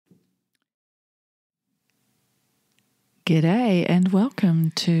G'day and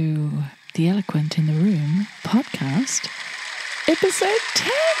welcome to the Eloquent in the Room podcast, episode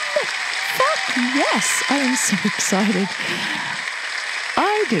 10. Fuck yes, I am so excited.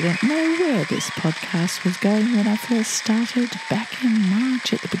 I didn't know where this podcast was going when I first started back in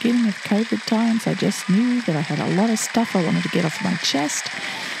March at the beginning of COVID times. I just knew that I had a lot of stuff I wanted to get off my chest.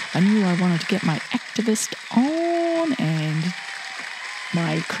 I knew I wanted to get my activist on and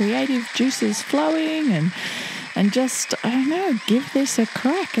my creative juices flowing and just, I don't know, give this a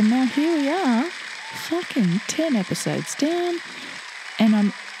crack. And now here we are, fucking 10 episodes down, and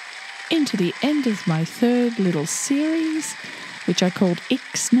I'm into the end of my third little series, which I called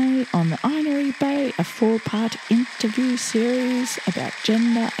Ixnay on the Inery Bay, a 4-part interview series about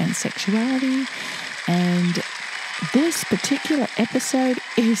gender and sexuality. And this particular episode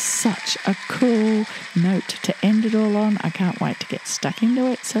is such a cool note to end it all on. I can't wait to get stuck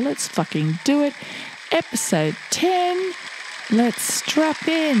into it, so let's fucking do it. Episode 10. Let's strap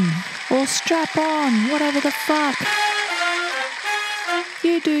in or strap on, whatever the fuck.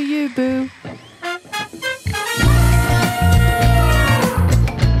 You do you, boo.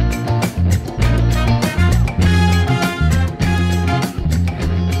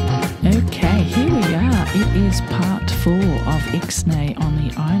 Okay, here we are. It is part 4 of Ixnay on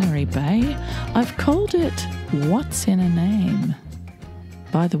the Inery Bay. I've called it What's in a Name.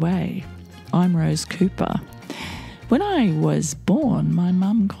 By the way, I'm Rose Cooper. When I was born, my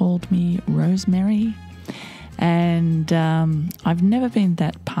mum called me Rosemary, and I've never been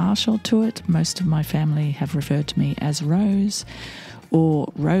that partial to it. Most of my family have referred to me as Rose or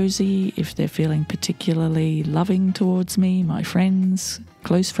Rosie if they're feeling particularly loving towards me. My friends,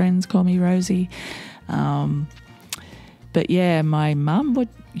 close friends, call me Rosie. But yeah, my mum would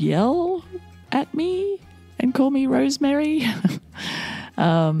yell at me and call me Rosemary.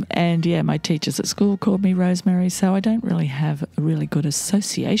 And yeah, my teachers at school called me Rosemary, so I don't really have a really good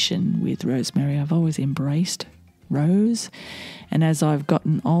association with Rosemary. I've always embraced Rose, and as I've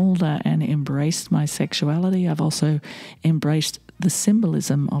gotten older and embraced my sexuality, I've also embraced the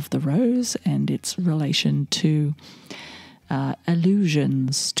symbolism of the rose and its relation to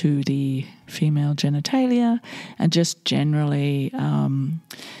allusions to the female genitalia, and just generally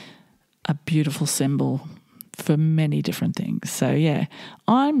a beautiful symbol for many different things. So yeah,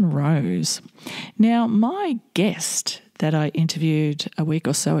 I'm Rose. Now, my guest that I interviewed a week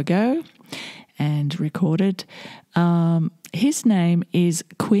or so ago and recorded, his name is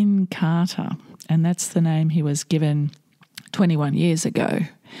Quinn Carter, and that's the name he was given 21 years ago.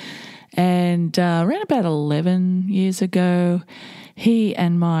 And around about 11 years ago, he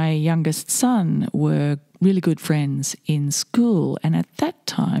and my youngest son were really good friends in school, and at that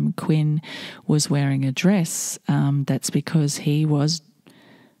time Quinn was wearing a dress. That's because he was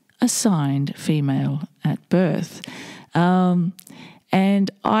assigned female at birth.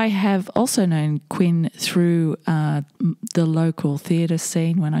 And I have also known Quinn through the local theatre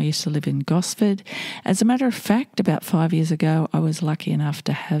scene when I used to live in Gosford. As a matter of fact, about 5 years ago, I was lucky enough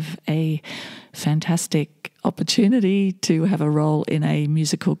to have a fantastic opportunity to have a role in a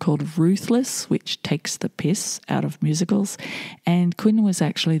musical called Ruthless, which takes the piss out of musicals. And Quinn was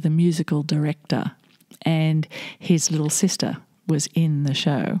actually the musical director, and his little sister was in the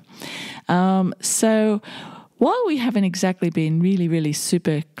show. So while we haven't exactly been really, really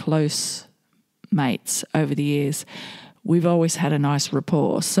super close mates over the years, we've always had a nice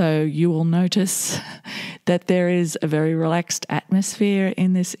rapport. So you will notice that there is a very relaxed atmosphere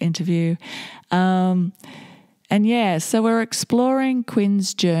in this interview. And yeah, so we're exploring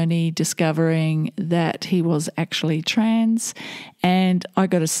Quinn's journey, discovering that he was actually trans. And I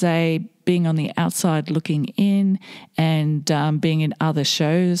got to say, being on the outside looking in and being in other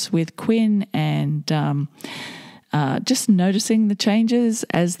shows with Quinn and just noticing the changes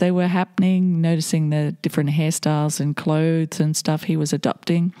as they were happening, noticing the different hairstyles and clothes and stuff he was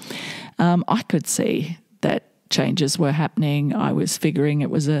adopting, I could see that changes were happening. I was figuring it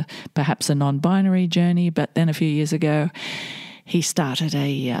was perhaps a non-binary journey, but then a few years ago he started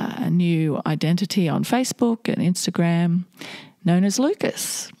a new identity on Facebook and Instagram known as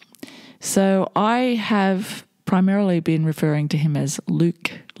Lucas. So I have primarily been referring to him as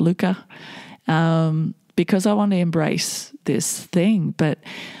Luca, because I want to embrace this thing. But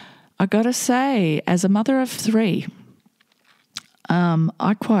I got to say, as a mother of 3,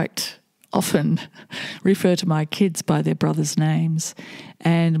 I quite often refer to my kids by their brothers' names.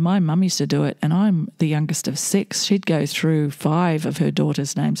 And my mum used to do it, and I'm the youngest of 6. She'd go through 5 of her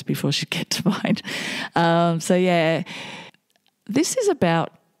daughters' names before she'd get to mine. So yeah, this is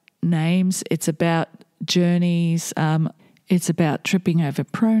about names. It's about journeys. It's about tripping over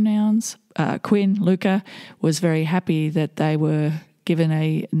pronouns. Quinn, Luca, was very happy that they were given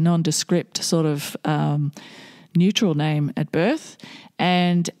a nondescript sort of neutral name at birth.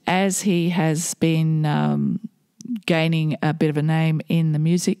 And as he has been gaining a bit of a name in the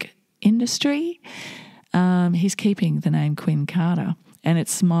music industry, he's keeping the name Quinn Carter. And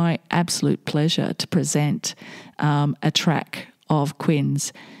it's my absolute pleasure to present a track of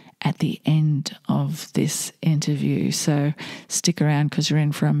Quinn's at the end of this interview. So stick around because you're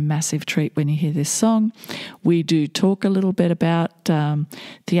in for a massive treat when you hear this song. We do talk a little bit about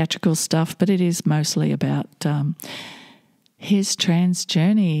theatrical stuff, but it is mostly about his trans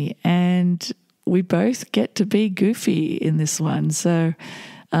journey, and we both get to be goofy in this one. So,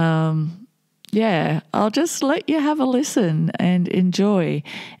 yeah, I'll just let you have a listen and enjoy,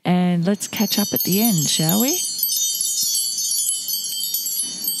 and let's catch up at the end, shall we?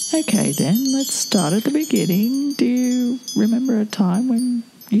 Okay, then, let's start at the beginning. Do you remember a time when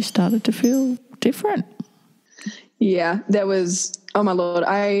you started to feel different? Yeah, there was, oh my Lord,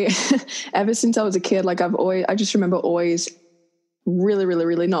 ever since I was a kid, like I just remember always really, really,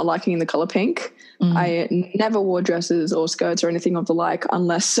 really not liking the color pink. I never wore dresses or skirts or anything of the like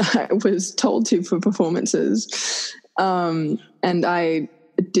unless I was told to for performances. And I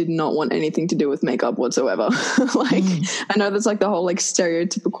did not want anything to do with makeup whatsoever. I know that's like the whole like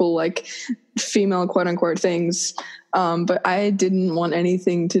stereotypical like female quote unquote things, but I didn't want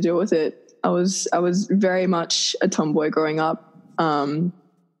anything to do with it. I was very much a tomboy growing up, and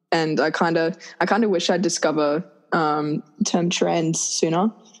I kind of wish I'd discover term trans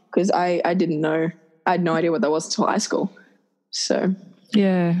sooner, because I didn't know. I had no idea what that was until high school. So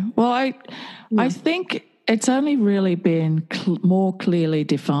yeah, well, I think it's only really been more clearly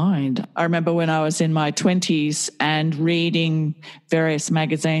defined. I remember when I was in my 20s and reading various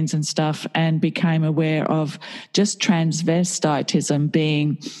magazines and stuff, and became aware of just transvestitism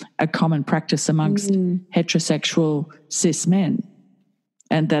being a common practice amongst heterosexual cis men,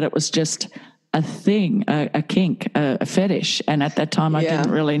 and that it was just a thing, a kink, a fetish. And at that time I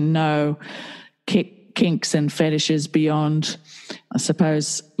didn't really know kinks and fetishes beyond, I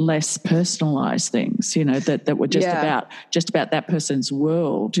suppose, less personalised things, you know, that were just about that person's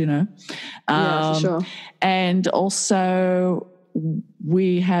world, you know. For sure. And also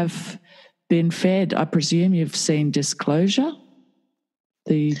we have been fed, I presume you've seen Disclosure,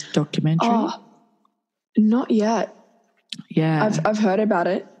 the documentary? Oh, not yet. Yeah. I've heard about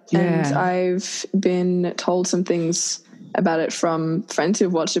it, and I've been told some things about it from friends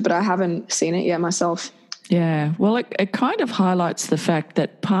who've watched it, but I haven't seen it yet myself. Yeah, well, it kind of highlights the fact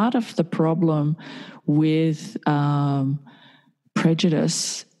that part of the problem with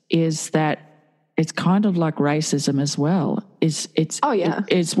prejudice is that it's kind of like racism as well.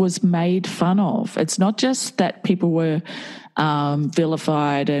 It was made fun of. It's not just that people were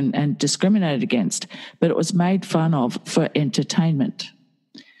vilified and discriminated against, but it was made fun of for entertainment.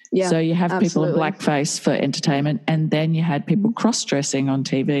 Yeah, so you have people in blackface for entertainment, and then you had people cross-dressing on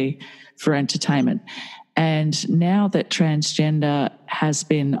TV for entertainment. And now that transgender has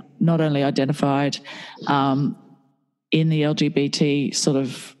been not only identified in the LGBT sort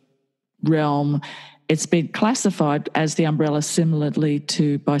of realm, it's been classified as the umbrella similarly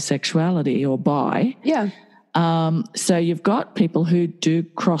to bisexuality or bi. Yeah. So you've got people who do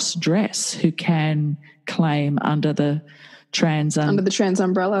cross-dress who can claim under the trans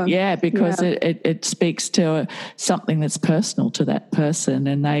umbrella. Yeah, because it speaks to something that's personal to that person,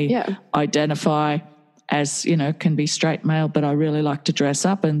 and they identify as, you know, can be straight male, but I really like to dress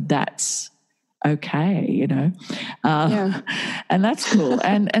up, and that's okay, you know. And that's cool.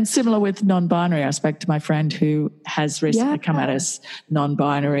 and similar with non-binary. I spoke to my friend who has recently come out as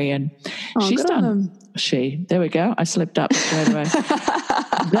non-binary, and she's done. There we go. I slipped up straight away.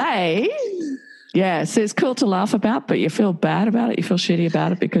 So it's cool to laugh about, but you feel bad about it. You feel shitty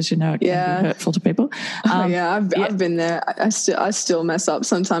about it because you know it can be hurtful to people. I've been there. I still mess up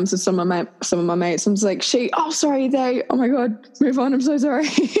sometimes with some of my mates. I'm just like, sorry, oh my God, move on. I'm so sorry.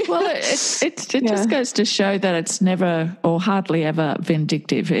 Well, it just goes to show that it's never or hardly ever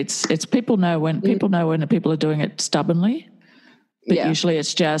vindictive. It's people know when people are doing it stubbornly, but usually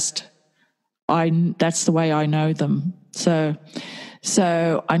it's just that's the way I know them. So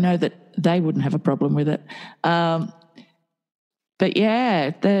I know that they wouldn't have a problem with it. But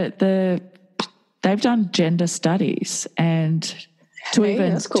yeah, they've done gender studies, and to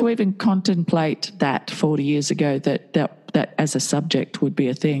even contemplate that 40 years ago that as a subject would be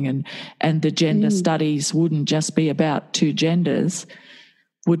a thing, and the gender studies wouldn't just be about two genders,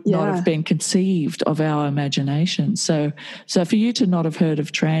 would not have been conceived of our imagination. So for you to not have heard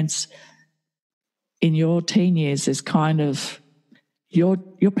of trans in your teen years is kind of your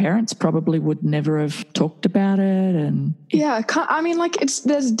parents probably would never have talked about it. And yeah, I mean, like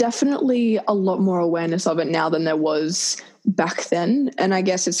there's definitely a lot more awareness of it now than there was back then. And I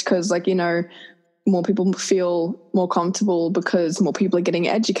guess it's because, like, you know, more people feel more comfortable because more people are getting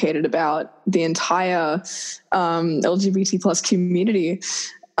educated about the entire LGBT plus community.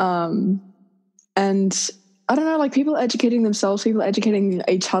 And I don't know, like people educating themselves, people educating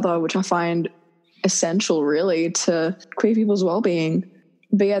each other, which I find essential really to queer people's well-being.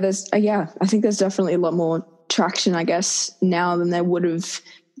 But yeah, I think there's definitely a lot more traction, I guess, now than there would have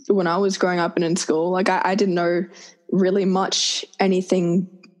when I was growing up and in school. Like I didn't know really much anything.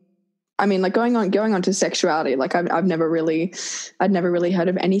 I mean, like going on to sexuality, like I'd never really heard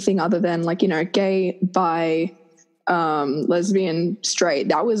of anything other than, like, you know, gay, bi, lesbian, straight.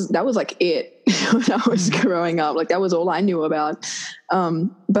 That was like it when I was growing up. Like that was all I knew about.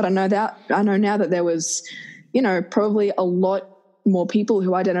 But I know now that there was, you know, probably a lot more people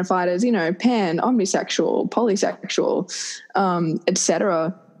who identified as, you know, pan, omnisexual, polysexual,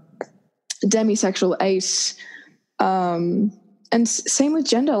 etc., demisexual, ace, and same with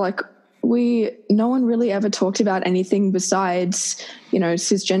gender. Like no one really ever talked about anything besides, you know,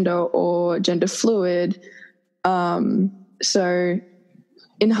 cisgender or gender fluid. So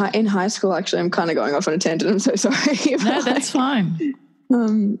in high school, actually, I'm kind of going off on a tangent. I'm so sorry. No, that's fine.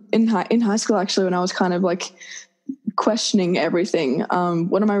 In high school, actually, when I was kind of like questioning everything,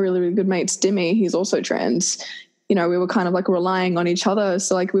 one of my really, really good mates, Dimmy, he's also trans. You know, we were kind of like relying on each other.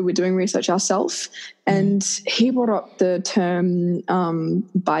 So like we were doing research ourselves, and he brought up the term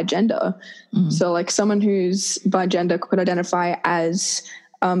bigender. So like someone who's bigender could identify as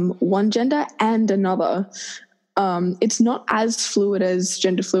one gender and another. It's not as fluid as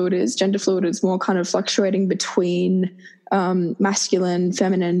gender fluid is. Gender fluid is more kind of fluctuating between masculine,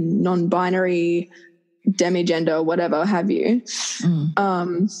 feminine, non-binary, demigender, whatever have you.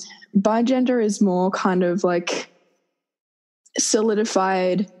 Bigender is more kind of like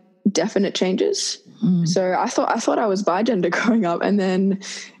solidified, definite changes. So I thought I was bigender growing up, and then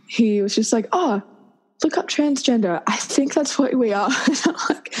he was just like, "Oh, look up transgender. I think that's what we are." And I'm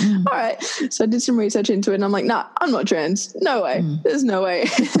like, all right. So I did some research into it, and I'm like, nah, I'm not trans. No way. There's no way.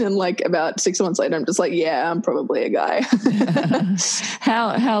 And then like about 6 months later, I'm just like, yeah, I'm probably a guy.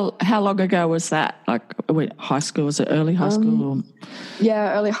 How long ago was that? Like high school? Was it early high school?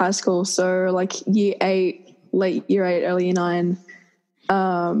 Yeah, early high school. So like year 8, late year 8, early year 9.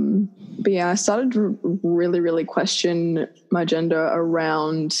 But yeah, I started to really, really question my gender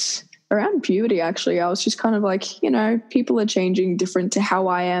around puberty. Actually, I was just kind of like, you know, people are changing different to how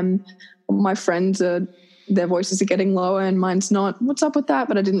I am. My friends their voices are getting lower and mine's not. What's up with that?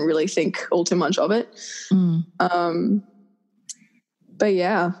 But I didn't really think all too much of it. But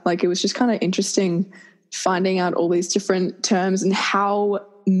yeah, like it was just kind of interesting finding out all these different terms and how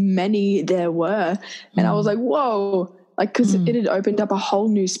many there were. And I was like, whoa, like, because it had opened up a whole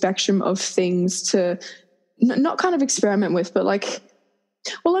new spectrum of things to not kind of experiment with, but like,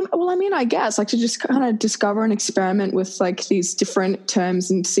 well, I mean, I guess like to just kind of discover and experiment with like these different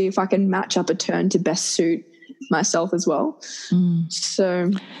terms and see if I can match up a term to best suit myself as well. So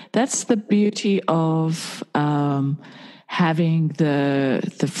that's the beauty of having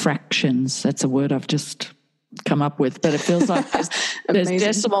the fractions. That's a word I've just come up with, but it feels like there's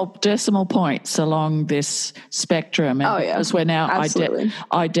decimal points along this spectrum, and because we're now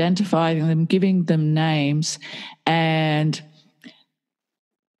identifying them, giving them names, and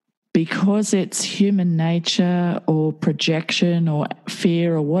because it's human nature or projection or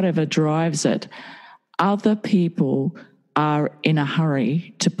fear or whatever drives it, other people are in a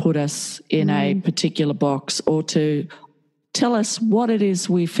hurry to put us in a particular box or to tell us what it is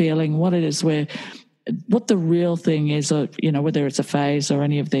we're feeling, what the real thing is, or, you know, whether it's a phase or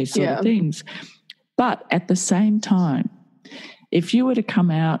any of these sort of things. But at the same time, if you were to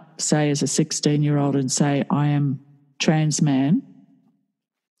come out, say, as a 16-year-old and say, I am trans man,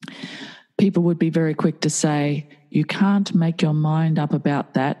 people would be very quick to say, you can't make your mind up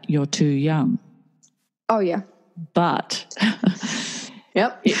about that, you're too young. Oh, yeah. But,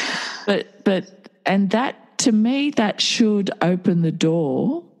 yep. And that, to me, that should open the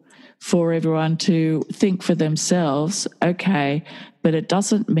door for everyone to think for themselves, okay, but it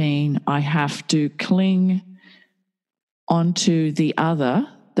doesn't mean I have to cling onto the other,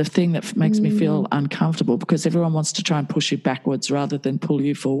 the thing that makes me feel uncomfortable, because everyone wants to try and push you backwards rather than pull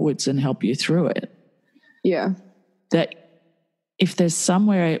you forwards and help you through it. Yeah. That if there's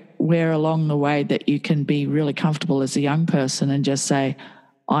somewhere where along the way that you can be really comfortable as a young person and just say,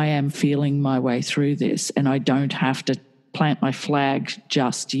 I am feeling my way through this and I don't have to plant my flag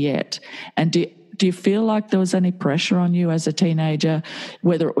just yet. And do you feel like there was any pressure on you as a teenager,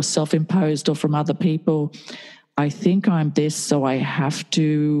 whether it was self-imposed or from other people? I think I'm this, so I have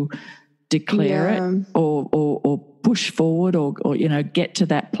to declare it or push forward or get to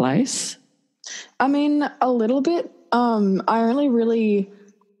that place? I mean, a little bit. I only really,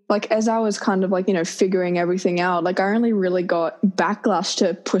 like, as I was kind of like, figuring everything out, like, I only really got backlash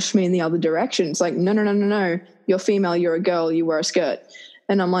to push me in the other direction. It's like, no. You're female, you're a girl, you wear a skirt.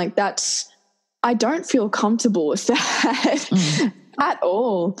 And I'm like, I don't feel comfortable with that at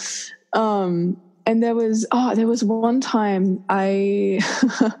all. And there was one time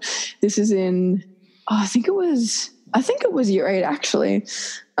this is in, I think it was year 8 actually.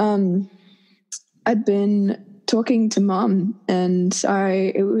 I'd been talking to Mum, and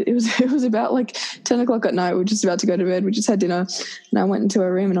it was about like 10 o'clock at night. We were just about to go to bed. We just had dinner, and I went into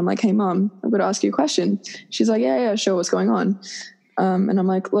her room and I'm like, "Hey Mum, I've got to ask you a question." She's like, yeah, sure. What's going on? And I'm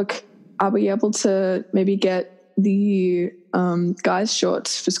like, look, are we able to maybe get the guys'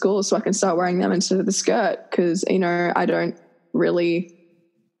 shorts for school so I can start wearing them instead of the skirt? Because I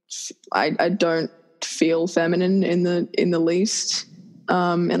don't feel feminine in the least.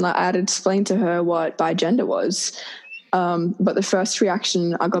 And like I had explained to her what bigender was. But the first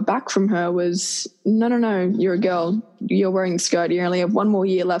reaction I got back from her was, no, you're a girl. You're wearing the skirt. You only have 1 more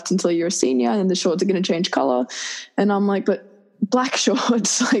year left until you're a senior, and the shorts are going to change color. And I'm like, but black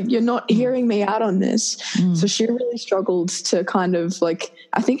shorts, like, you're not hearing me out on this. So she really struggled to kind of like,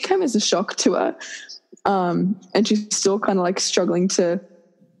 I think it came as a shock to her. And she's still kind of like struggling to,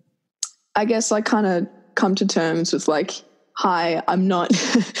 I guess, like kind of come to terms with like, hi, I'm not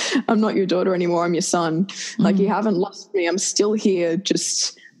your daughter anymore. I'm your son. Like, you haven't lost me. I'm still here.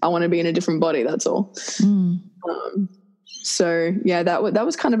 Just, I want to be in a different body. That's all. So yeah, that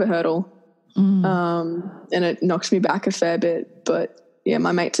was kind of a hurdle. And it knocked me back a fair bit, but yeah,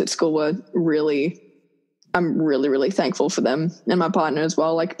 my mates at school were I'm really, really thankful for them, and my partner as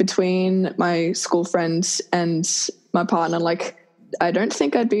well. Like, between my school friends and my partner, like, I don't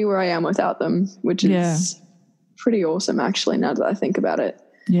think I'd be where I am without them, which is pretty awesome, actually, now that I think about it.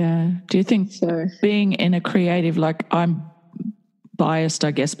 Yeah. Do you think being in a creative, like, I'm biased,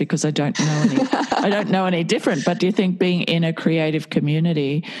 I guess, because I don't know any different, but do you think being in a creative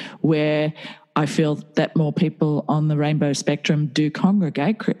community where I feel that more people on the rainbow spectrum do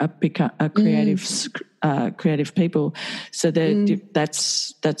congregate, creative people, so that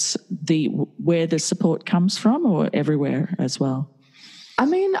that's where the support comes from, or everywhere as well? I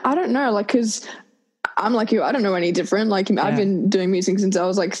mean, I don't know, like, because I'm like you, I don't know any different. Like, I've been doing music since I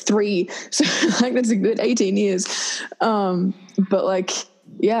was like 3, so like that's a good 18 years. But like,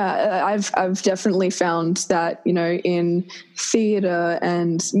 yeah, I've definitely found that, in theater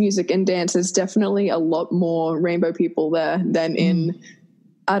and music and dance, there's definitely a lot more rainbow people there than in,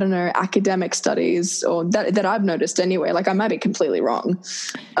 I don't know, academic studies, or that I've noticed anyway. Like, I might be completely wrong.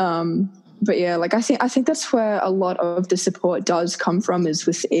 But yeah, like, I think that's where a lot of the support does come from, is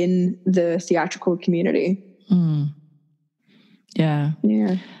within the theatrical community. Yeah.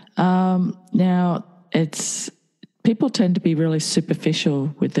 Now, people tend to be really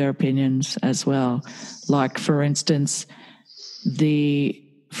superficial with their opinions as well. Like, for instance, the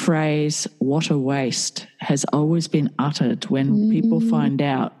phrase "what a waste" has always been uttered when people find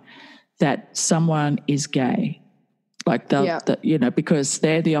out that someone is gay. Like, because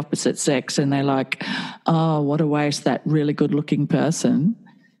they're the opposite sex, and they're like, "Oh, what a waste! That really good-looking person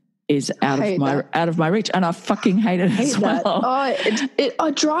is out of my reach," and I fucking hate it as well. Oh,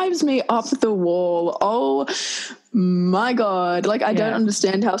 it drives me up the wall. Oh my God! Like, I don't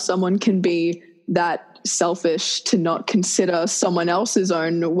understand how someone can be that selfish to not consider someone else's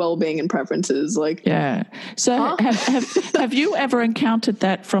own well-being and preferences. Like, yeah. So have you ever encountered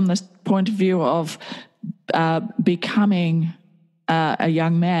that from the point of view of becoming a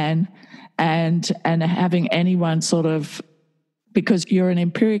young man and having anyone sort of, because you're an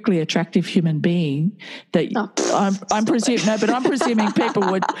empirically attractive human being, that I'm presuming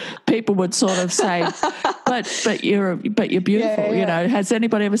people would sort of say, but you're beautiful. Yeah. Has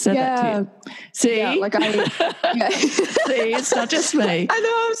anybody ever said that to you? See, see, it's not just me. I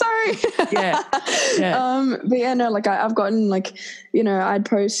know. I'm sorry. Yeah. But yeah, no, like, I've gotten, like, I'd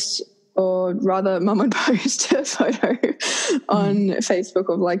post, or rather Mum would post a photo on Facebook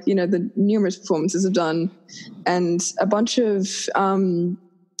of, like, the numerous performances I've done, and a bunch of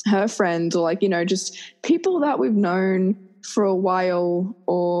her friends, or like, just people that we've known for a while,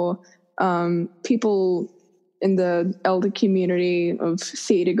 or people in the elder community of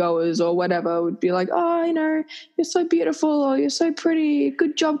theatre goers or whatever would be like, oh, you know, you're so beautiful, or you're so pretty,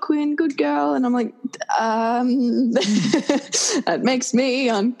 good job, Quinn, good girl. And I'm like, that makes me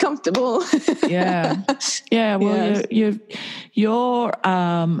uncomfortable. Yeah. Well,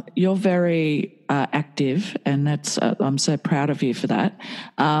 you're very active, and that's I'm so proud of you for that.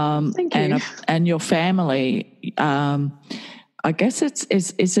 Thank you. And your family. I guess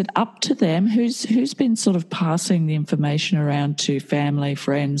is it up to them? Who's been sort of passing the information around to family,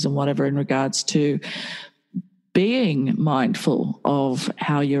 friends, and whatever in regards to being mindful of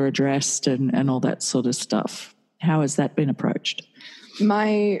how you're addressed and all that sort of stuff? How has that been approached?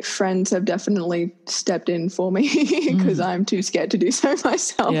 My friends have definitely stepped in for me because I'm too scared to do so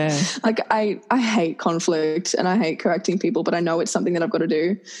myself. Yeah. Like I hate conflict and I hate correcting people, but I know it's something that I've got to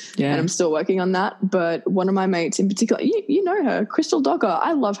do. Yeah. And I'm still working on that. But one of my mates in particular, you know her, Crystal Docker.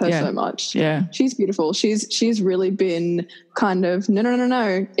 I love her so much. Yeah. She's beautiful. She's really been kind of,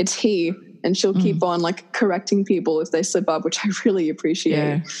 no, it's he. And she'll keep on like correcting people if they slip up, which I really appreciate.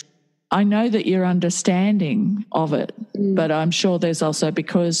 Yeah. I know that you're understanding of it, but I'm sure there's also,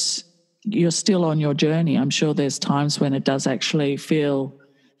 because you're still on your journey, I'm sure there's times when it does actually feel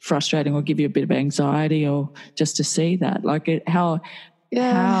frustrating or give you a bit of anxiety, or just to see that. Like, how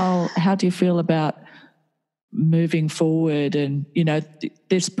do you feel about moving forward and, you know,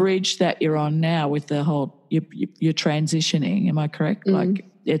 this bridge that you're on now with the whole, you're transitioning, am I correct? Like,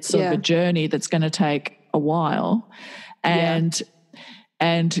 it's sort of a journey that's going to take a while, and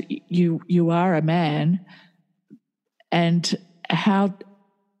you are a man, and how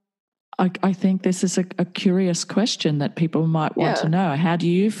I think this is a curious question that people might want to know. How do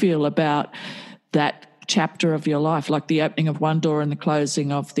you feel about that chapter of your life, like the opening of one door and the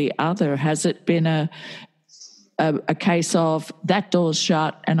closing of the other? Has it been a case of that door's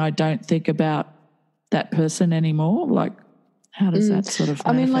shut and I don't think about that person anymore? Like, how does that sort of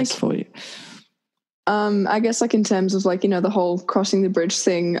manifest for you? I guess like in terms of like, you know, the whole crossing the bridge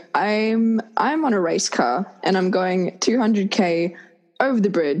thing, I'm on a race car and I'm going 200K over the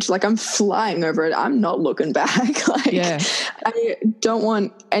bridge. Like, I'm flying over it. I'm not looking back. Like, I don't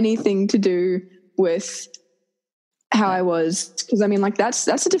want anything to do with how I was, because I mean, like, that's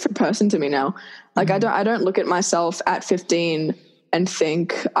a different person to me now. Like, I don't look at myself at 15 and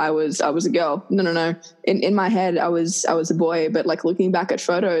think I was a girl. No. In my head, I was a boy. But like, looking back at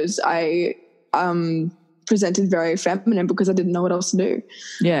photos, I presented very feminine because I didn't know what else to do.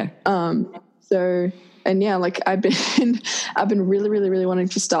 Yeah. Like I've been really, really, really wanting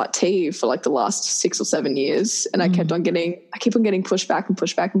to start tea for like the last 6 or 7 years. And I keep on getting pushed back and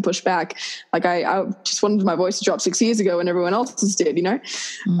pushed back and pushed back. Like I just wanted my voice to drop 6 years ago when everyone else's did, you know?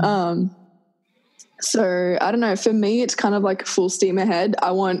 So I don't know, for me, it's kind of like full steam ahead.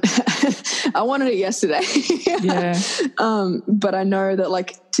 I wanted it yesterday. But I know that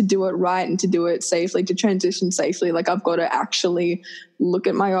like to do it right and to do it safely, to transition safely, like I've got to actually look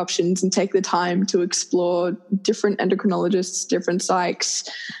at my options and take the time to explore different endocrinologists, different psychs,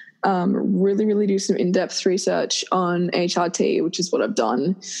 really, really do some in-depth research on HRT, which is what I've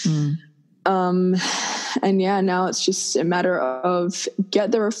done. Now it's just a matter of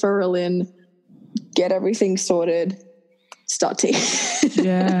get the referral in, get everything sorted, start tea.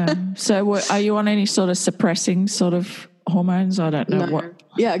 So are you on any sort of suppressing sort of hormones? I don't know what.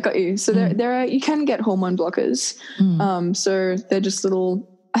 Yeah, got you. So there are, you can get hormone blockers. So they're just little,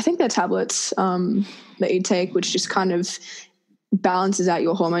 I think they're tablets that you take, which just kind of balances out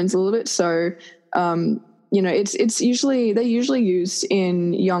your hormones a little bit. So you know, they're usually used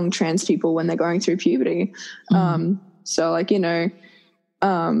in young trans people when they're going through puberty. So like, you know,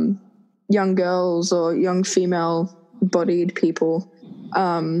 young girls or young female bodied people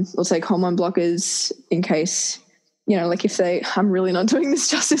will take hormone blockers in case, you know, like if I'm really not doing this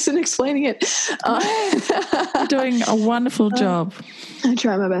justice in explaining it. You're doing a wonderful job. I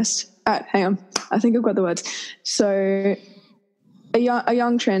try my best. All right, hang on. I think I've got the words. So a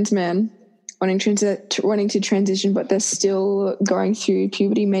young trans man wanting to transition, but they're still going through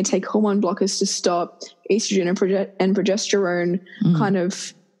puberty, may take hormone blockers to stop estrogen and progesterone kind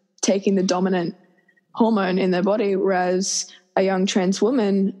of taking the dominant hormone in their body, whereas a young trans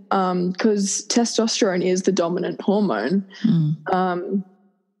woman, because testosterone is the dominant hormone,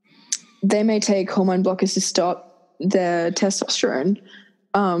 they may take hormone blockers to stop their testosterone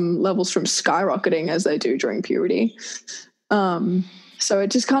levels from skyrocketing as they do during puberty. So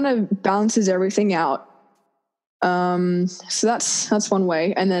it just kind of balances everything out. So that's one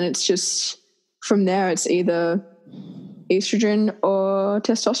way. And then it's just from there, it's either estrogen or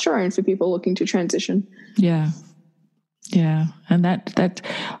testosterone for people looking to transition. Yeah. And that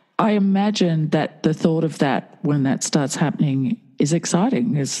I imagine that the thought of that when that starts happening is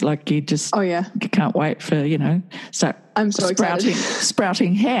exciting. It's like you just you can't wait for, start I'm so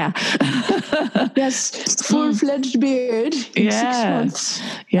sprouting hair. Yes, full-fledged beard in 6 months.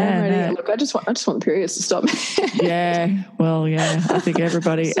 Yeah, I'm ready. Look, I just want the periods to stop. I think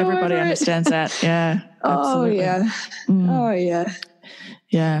everybody understands that. Yeah. Absolutely. Oh yeah.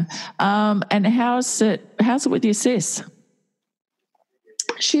 Yeah. And how's it with your sis?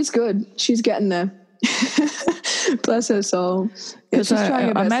 She's good. She's getting there. Bless her soul. Because I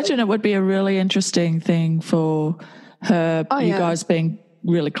imagine it would be a really interesting thing for her, you guys being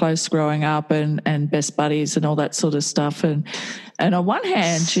really close growing up and best buddies and all that sort of stuff. And on one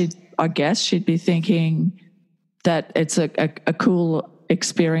hand, she'd be thinking that it's a cool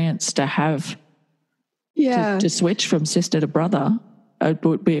experience to have to switch from sister to brother. It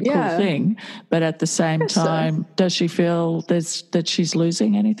would be a cool thing, but at the same time, does she feel that she's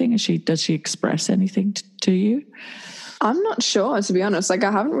losing anything? Does she express anything to you? I'm not sure, to be honest. Like,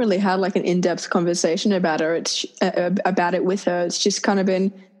 I haven't really had like an in-depth conversation about it with her. It's just kind of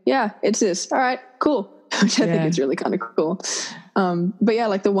been, it's this. All right, cool. Which I think is really kind of cool. But yeah,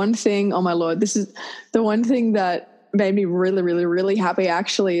 like the one thing, oh my Lord, this is the one thing that made me really, really, really happy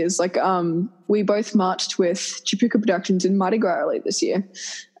actually is like we both marched with Jopuka Productions in Mardi Gras early this year.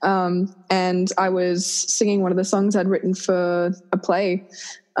 And I was singing one of the songs I'd written for a play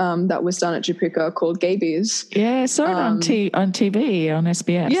that was done at Jopuka called Gaybies. Yeah, I saw it on TV on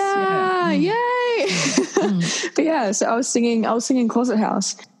SBS. Yeah, yay! But yeah, so I was singing Closet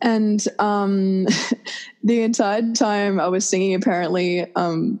House, and the entire time I was singing, apparently,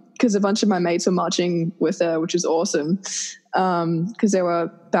 because a bunch of my mates were marching with her, which is awesome, because they were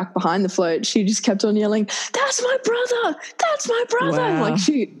back behind the float. She just kept on yelling, "That's my brother! That's my brother!" Wow. Like,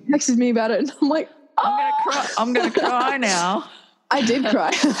 she texted me about it, and I'm like, I'm gonna cry now. I did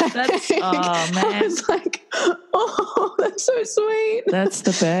cry. Oh man! I was like, "Oh, that's so sweet." That's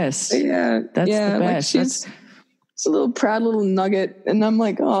the best. Yeah, that's the best. Like she's a little proud little nugget, and I'm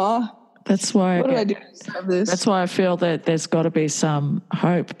like, "Oh, that's why. What did I do to deserve this?" That's why I feel that there's got to be some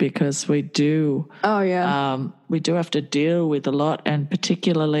hope, because we do. We do have to deal with a lot, and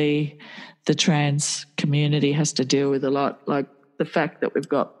particularly the trans community has to deal with a lot. Like the fact that we've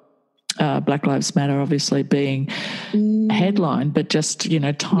got Black Lives Matter obviously being headline, but just,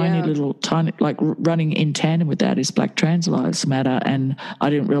 tiny, like running in tandem with that is Black Trans Lives Matter. And I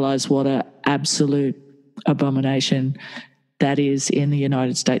didn't realise what an absolute abomination that is in the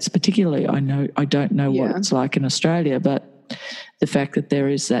United States particularly. I don't know what it's like in Australia, but the fact that there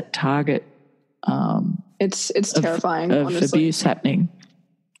is that target it's terrifying of honestly. Abuse happening.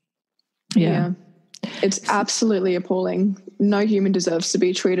 Yeah. It's absolutely appalling. No human deserves to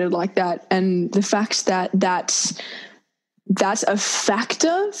be treated like that. And the fact that that's a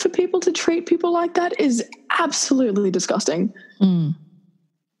factor for people to treat people like that is absolutely disgusting.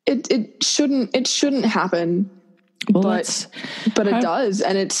 It shouldn't happen. Well, but it does,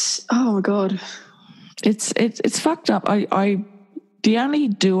 and it's, oh my God. It's fucked up. The only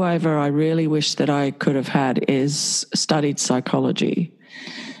do-over I really wish that I could have had is studied psychology.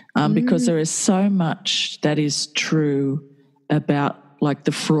 Because there is so much that is true about like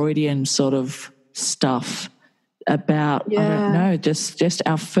the Freudian sort of stuff about, I don't know, just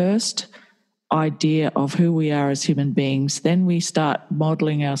our first idea of who we are as human beings. Then we start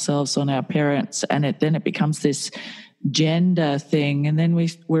modelling ourselves on our parents, and then it becomes this gender thing, and then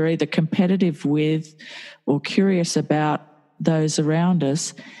we're either competitive with or curious about those around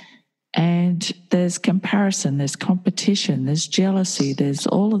us. And there's comparison, there's competition, there's jealousy, there's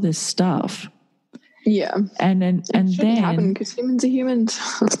all of this stuff. Yeah. And then happen because humans are humans.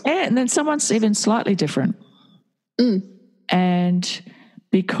 And then someone's even slightly different. And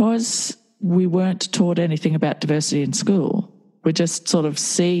because we weren't taught anything about diversity in school, we just sort of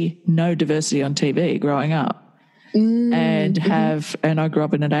see no diversity on TV growing up. And I grew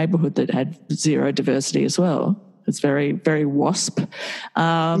up in a neighbourhood that had zero diversity as well. It's very, very WASP.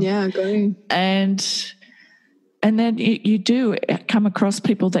 Going. And then you do come across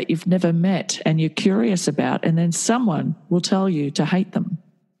people that you've never met and you're curious about, and then someone will tell you to hate them.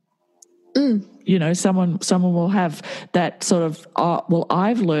 Someone will have that sort of,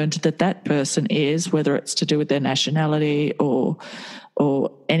 I've learned that person is, whether it's to do with their nationality or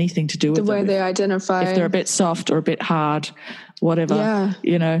anything to do with the way they identify. If they're a bit soft or a bit hard, whatever,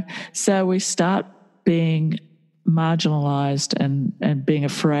 So we start being marginalized and being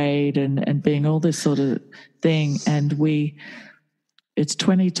afraid and being all this sort of thing, and we it's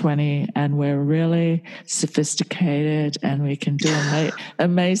 2020 and we're really sophisticated and we can do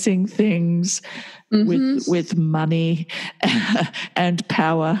amazing things with money and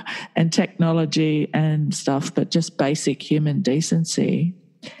power and technology and stuff, but just basic human decency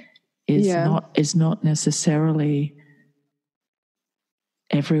is not necessarily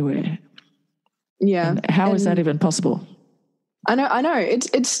everywhere. Yeah. And how is that even possible? I know.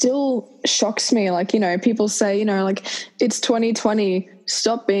 It still shocks me. Like, people say, like, it's 2020,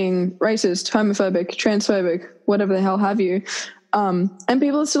 stop being racist, homophobic, transphobic, whatever the hell have you. And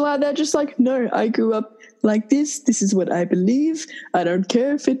people are still out there just like, no, I grew up like this. This is what I believe. I don't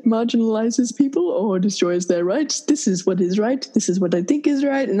care if it marginalizes people or destroys their rights. This is what is right. This is what I think is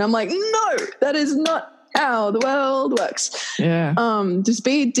right. And I'm like, no, that is not how the world works. Yeah. Just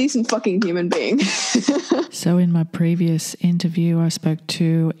be a decent fucking human being. So in my previous interview, I spoke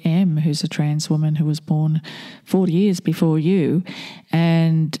to Em, who's a trans woman who was born 40 years before you,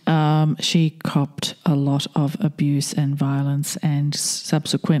 and she copped a lot of abuse and violence and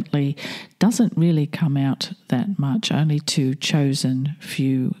subsequently doesn't really come out that much, only to chosen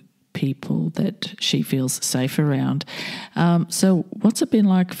few people that she feels safe around. So what's it been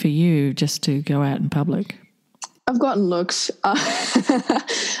like for you just to go out in public? I've gotten looks,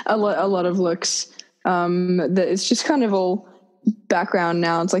 a lot of looks. It's just kind of all background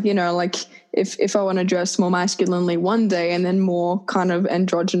now. It's like, like if I want to dress more masculinely one day and then more kind of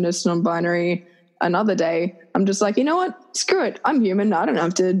androgynous, non-binary another day, I'm just like, you know what? Screw it. I'm human. I don't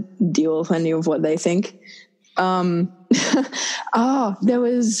have to deal with any of what they think. There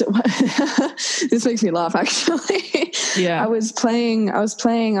was this makes me laugh actually. Yeah. I was playing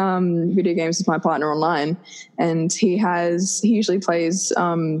video games with my partner online, and he usually plays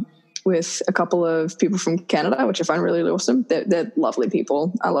with a couple of people from Canada, which I find really awesome. They're lovely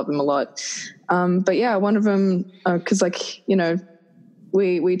people. I love them a lot. But yeah, one of them, cause like,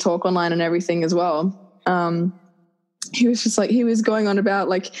 we talk online and everything as well. He was just like, he was going on about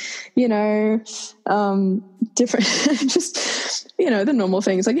like, different, just, the normal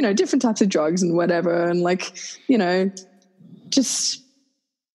things, like, different types of drugs and whatever. And like, just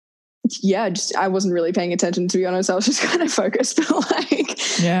I wasn't really paying attention, to be honest. I was just kind of focused, but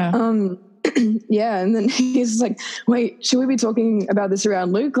like, yeah. And then he's like, wait, should we be talking about this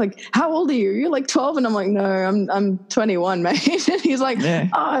around Luke? Like, how old are you? You're like 12. And I'm like, no, I'm 21, mate. And he's like,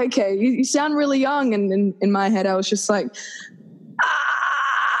 oh, okay. You sound really young. And in my head, I was just like,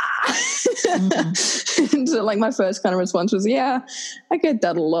 and so like my first kind of response was, yeah, I get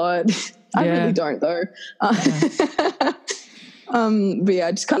that a lot. I really don't though. But yeah,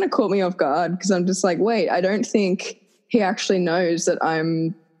 it just kind of caught me off guard because I'm just like, wait, I don't think he actually knows that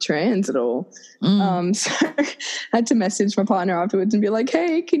I'm trans at all. So I had to message my partner afterwards and be like,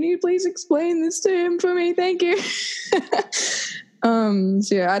 hey, can you please explain this to him for me? Thank you.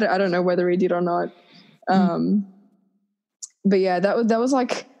 So yeah, I don't know whether he did or not. But yeah, that was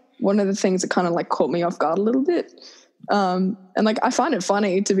like one of the things that kind of like caught me off guard a little bit. And like, I find it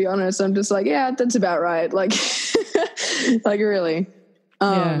funny, to be honest. I'm just like, yeah, that's about right. Like, like really.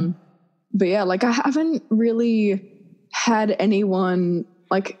 But yeah, like I haven't really had anyone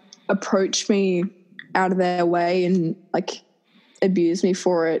like approach me out of their way and like abuse me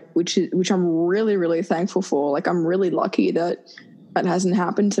for it, which I'm really, really thankful for. Like, I'm really lucky that hasn't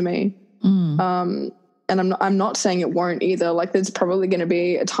happened to me. And I'm not saying it won't either. Like, there's probably going to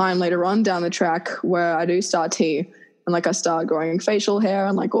be a time later on down the track where I do start T and like I start growing facial hair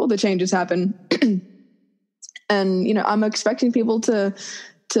and like all the changes happen. And, I'm expecting people to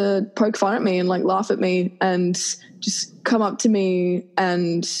poke fun at me and like laugh at me and just come up to me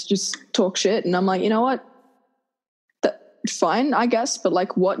and just talk shit. And I'm like, you know what? Fine, I guess. But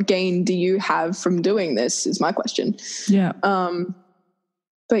like, what gain do you have from doing this is my question. Yeah.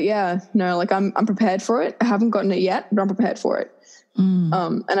 But yeah, no, like I'm prepared for it. I haven't gotten it yet, but I'm prepared for it.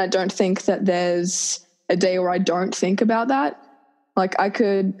 And I don't think that there's a day where I don't think about that. Like I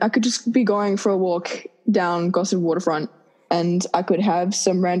could just be going for a walk down Gossip Waterfront and I could have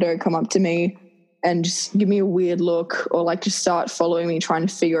some rando come up to me and just give me a weird look or like just start following me, trying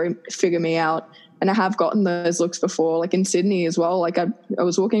to figure me out. And I have gotten those looks before, like in Sydney as well. Like I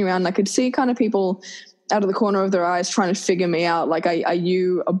was walking around and I could see kind of people out of the corner of their eyes trying to figure me out. Like, are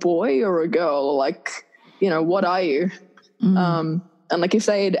you a boy or a girl? Like, what are you? And like, if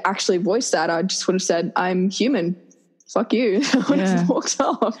they had actually voiced that, I just would have said, I'm human. Fuck you. I would have walked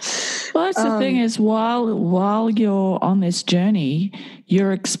off. Well, that's the thing is while you're on this journey,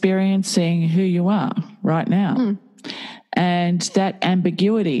 you're experiencing who you are right now. And that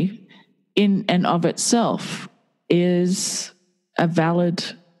ambiguity in and of itself is a valid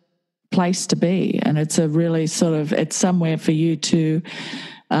place to be, and it's a really sort of, it's somewhere for you to,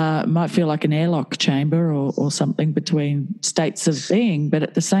 might feel like an airlock chamber or something between states of being, but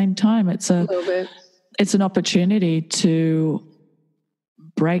at the same time it's a little bit. It's an opportunity to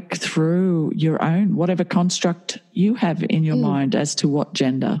break through your own, whatever construct you have in your mind as to what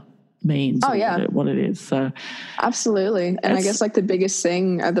gender means, what it is. So absolutely. And I guess like the biggest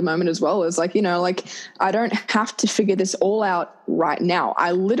thing at the moment as well is like, you know, like I don't have to figure this all out right now.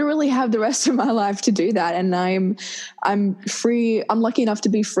 I literally have the rest of my life to do that, and I'm free. I'm lucky enough to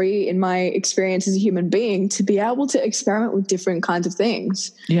be free in my experience as a human being to be able to experiment with different kinds of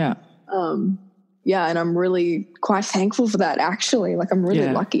things. Yeah. And I'm really quite thankful for that, actually. Like, I'm really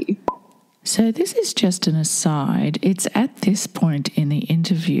lucky. So this is just an aside. It's at this point in the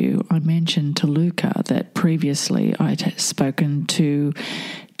interview I mentioned to Luca that previously I'd spoken to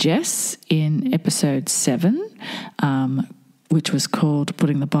Jess in episode 7, which was called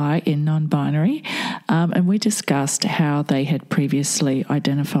Putting the Bi in Non-Binary, and we discussed how they had previously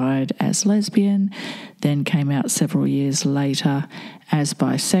identified as lesbian, then came out several years later as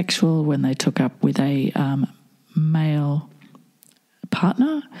bisexual when they took up with a male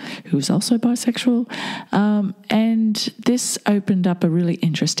partner who was also bisexual, and this opened up a really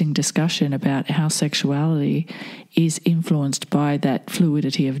interesting discussion about how sexuality is influenced by that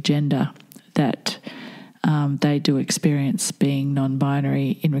fluidity of gender that they do experience being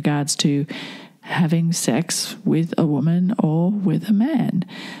non-binary in regards to having sex with a woman or with a man.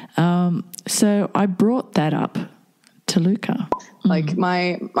 So I brought that up to Luca. Like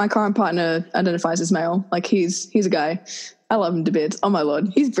my current partner identifies as male. Like he's a guy. I love him to bits. Oh my Lord,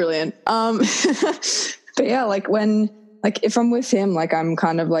 he's brilliant. But yeah, like if I'm with him, like I'm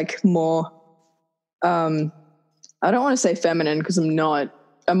kind of like more, I don't want to say feminine because I'm not.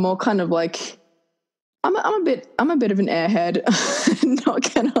 I'm more kind of like, I'm a bit of an airhead.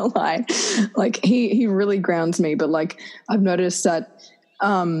 Not gonna lie. Like he really grounds me. But like I've noticed that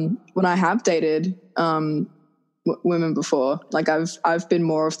when I have dated women before, like I've been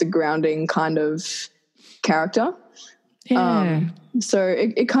more of the grounding kind of character. Yeah. So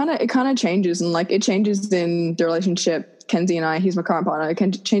it kind of changes, and like it changes in the relationship Kenzie and I, he's my current partner,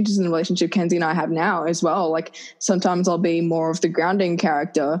 it changes in the relationship Kenzie and I have now as well. Like sometimes I'll be more of the grounding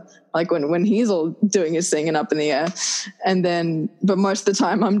character, like when he's all doing his thing and up in the air, and then but most of the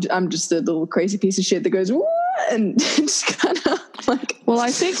time I'm just a little crazy piece of shit that goes what? And just kind of like, well,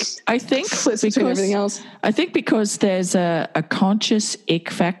 I think flips between everything else. I think because there's a conscious ick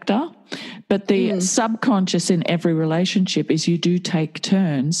factor, but the subconscious in every relationship is you do take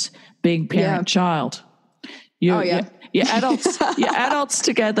turns being parent-child. You're adults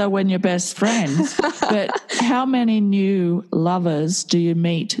together when you're best friends, but how many new lovers do you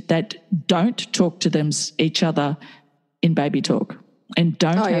meet that don't talk to each other in baby talk and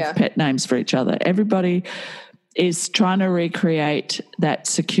don't have pet names for each other? Everybody is trying to recreate that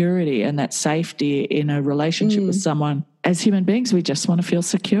security and that safety in a relationship with someone. As human beings, we just want to feel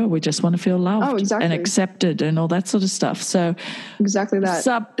secure. We just want to feel loved and accepted and all that sort of stuff. So exactly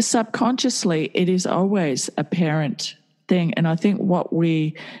that. Subconsciously, it is always a parent thing. And I think what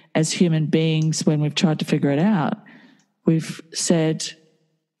we as human beings, when we've tried to figure it out, we've said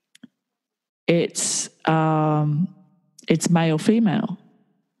it's male, female.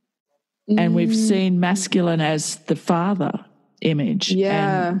 And we've seen masculine as the father image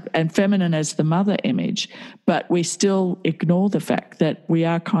and feminine as the mother image, but we still ignore the fact that we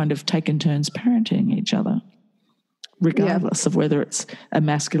are kind of taking turns parenting each other, regardless of whether it's a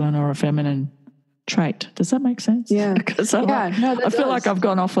masculine or a feminine trait. Does that make sense? Yeah. Because I feel like I've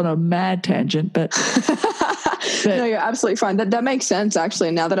gone off on a mad tangent, but no, you're absolutely fine. That makes sense,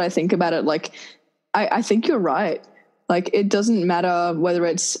 actually. Now that I think about it, like I think you're right. Like, it doesn't matter whether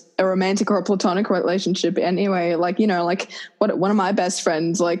it's a romantic or a platonic relationship anyway. Like, you know, like one of my best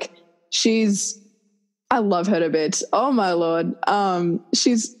friends, like I love her to bits. Oh my Lord.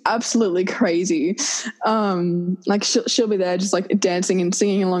 She's absolutely crazy. Like she'll be there just like dancing and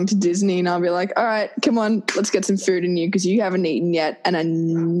singing along to Disney, and I'll be like, all right, come on, let's get some food in you because you haven't eaten yet and I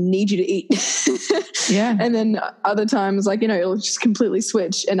need you to eat. Yeah. And then other times, like, you know, it'll just completely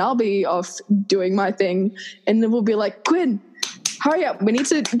switch and I'll be off doing my thing and then we'll be like, Quinn, hurry up, we need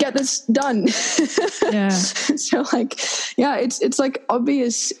to get this done. Yeah. So like, yeah, it's like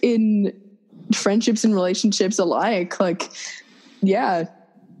obvious in friendships and relationships alike. Like, yeah,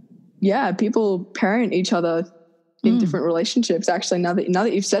 people parent each other in different relationships. Actually, now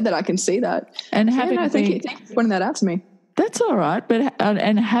that you've said that, I can see that. And thank you for pointing that out to me. That's all right. But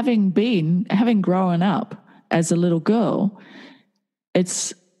and having grown up as a little girl,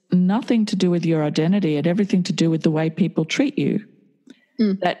 it's nothing to do with your identity and everything to do with the way people treat you.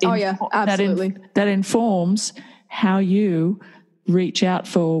 Absolutely. That informs how you reach out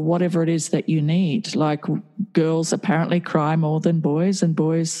for whatever it is that you need. Like girls apparently cry more than boys, and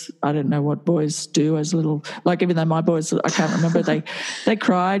boys, I don't know what boys do as little, like even though my boys, I can't remember, they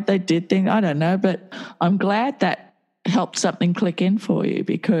cried, they did things, I don't know, but I'm glad that helped something click in for you,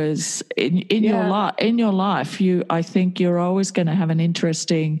 because in your life, I think you're always going to have an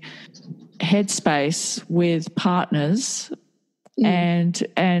interesting headspace with partners, and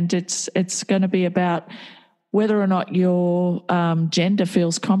it's going to be about whether or not your gender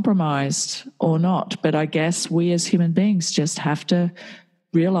feels compromised or not. But I guess we as human beings just have to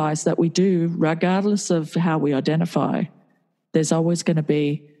realise that we do, regardless of how we identify, there's always going to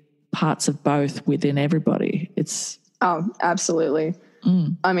be parts of both within everybody. Absolutely.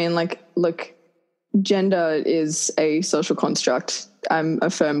 I mean, like, look, gender is a social construct. I'm a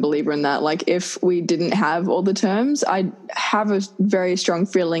firm believer in that. Like, if we didn't have all the terms, I have a very strong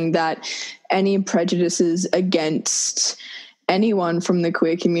feeling that any prejudices against anyone from the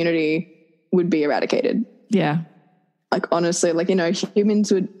queer community would be eradicated. Yeah. Like, honestly, like,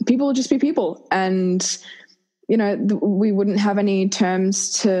 people would just be people. And, we wouldn't have any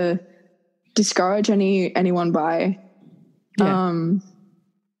terms to discourage anyone by.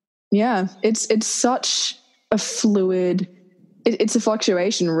 Yeah. It's such a fluid, it's a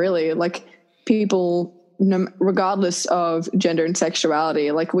fluctuation, really. Like, people, regardless of gender and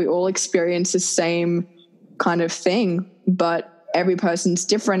sexuality, like, we all experience the same kind of thing, but every person's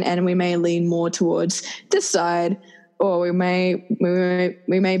different, and we may lean more towards this side, or we may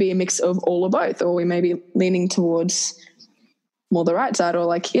be a mix of all or both, or we may be leaning towards more the right side, or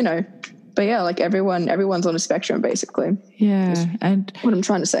but yeah, like, everyone's on a spectrum, basically. Yeah. And what I'm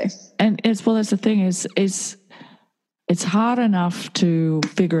trying to say. And as well as the thing is it's hard enough to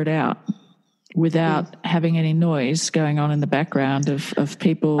figure it out without having any noise going on in the background of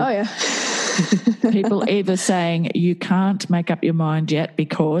people. Oh, yeah. People either saying you can't make up your mind yet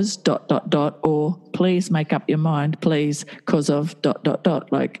because ... or please make up your mind, please, because of ...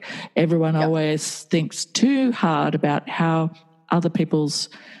 Like, everyone always thinks too hard about how other people's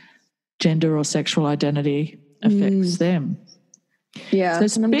gender or sexual identity affects them. Yeah. So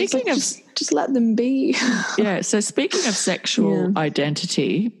speaking of, just let them be. Yeah. So speaking of sexual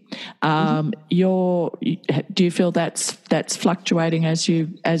identity, do you feel that's fluctuating as you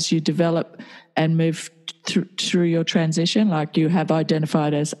develop and move through your transition? Like, you have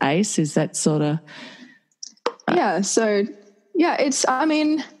identified as ace. Is that sort of? Yeah. So yeah, it's, I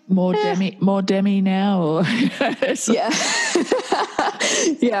mean, more demi now, or yeah.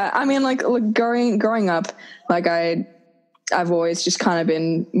 Yeah. I mean, like, look, growing up, like, I've always just kind of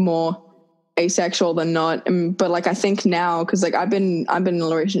been more asexual than not. But like, I think now, because like I've been in a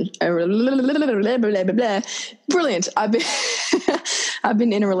relationship, brilliant. I've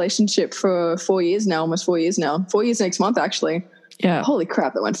been in a relationship for 4 years now, almost 4 years now. 4 years next month, actually. Yeah. Holy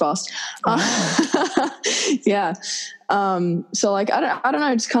crap, that went fast. Wow. Yeah. So like, I don't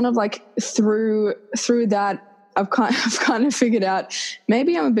know. It's kind of like through that, I've kind of figured out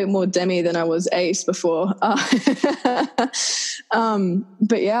maybe I'm a bit more demi than I was ace before. But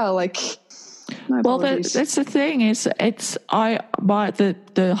yeah, like. Well, that's the thing is, the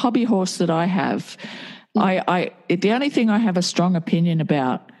hobby horse that I have, the only thing I have a strong opinion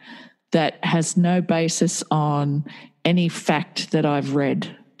about that has no basis on any fact that I've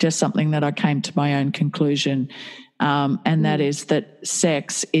read, just something that I came to my own conclusion, and that is that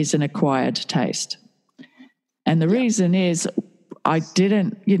sex is an acquired taste. And the reason is I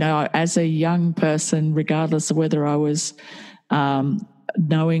didn't, as a young person, regardless of whether I was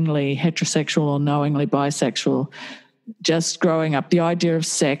knowingly heterosexual or knowingly bisexual, just growing up, the idea of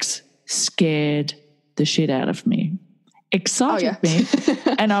sex scared the shit out of me, excited me,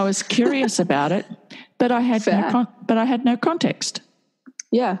 and I was curious about it, but I had no context.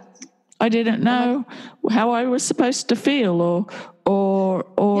 Yeah. I didn't know how I was supposed to feel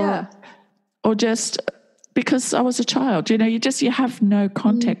or just because I was a child, you have no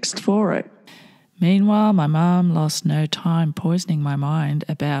context for it. Meanwhile, my mum lost no time poisoning my mind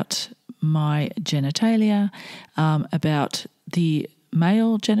about my genitalia, about the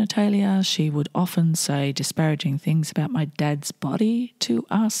male genitalia. She would often say disparaging things about my dad's body to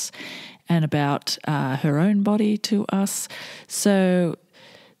us and about her own body to us. So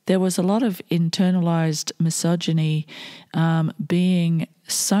there was a lot of internalized misogyny being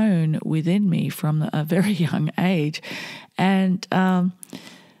sown within me from a very young age, and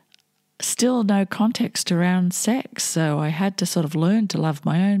still no context around sex. So I had to sort of learn to love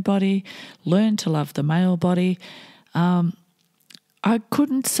my own body, learn to love the male body. I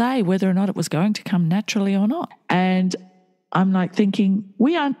couldn't say whether or not it was going to come naturally or not. And I'm like thinking,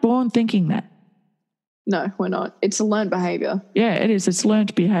 we aren't born thinking that. No, we're not. It's a learned behavior. Yeah, it is. It's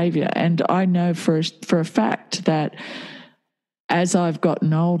learned behavior. And I know for a fact that as I've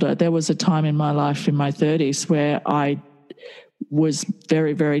gotten older, there was a time in my life in my 30s where I was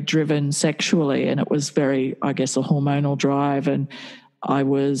very, very driven sexually, and it was very, I guess, a hormonal drive. And I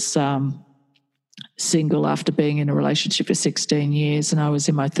was single after being in a relationship for 16 years, and I was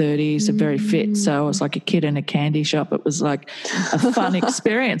in my 30s and very fit. So I was like a kid in a candy shop. It was like a fun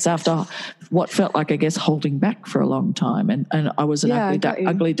experience after what felt like, I guess, holding back for a long time. And I was an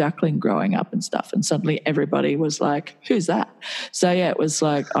ugly duckling growing up and stuff. And suddenly everybody was like, who's that? So, yeah, it was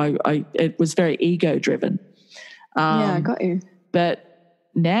like it was very ego driven. I got you. But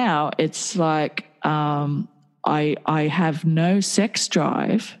now it's like I have no sex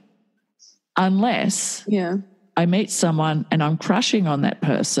drive unless I meet someone and I'm crushing on that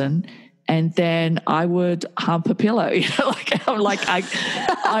person, and then I would hump a pillow.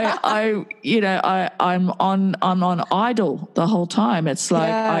 I'm on idle the whole time. It's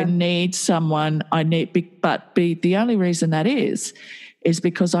like I need someone. But the only reason that is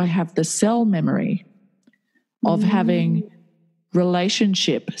because I have the cell memory of having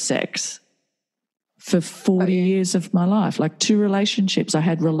relationship sex for 40 years of my life, like 2 relationships. I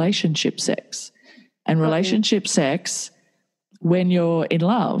had relationship sex. And relationship sex, when you're in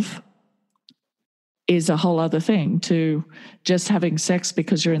love, is a whole other thing to just having sex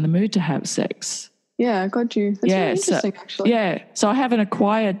because you're in the mood to have sex. Yeah, I got you. That's really interesting, actually. Yeah, so I have an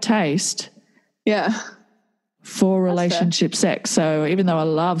acquired taste for relationship sex. So even though I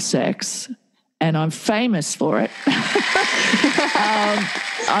love sex and I'm famous for it,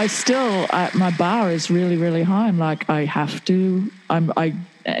 I still, my bar is really, really high. I'm like, I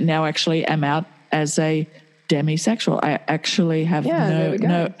now actually am out as a demisexual. I actually have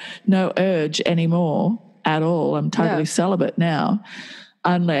no urge anymore at all. I'm totally celibate now,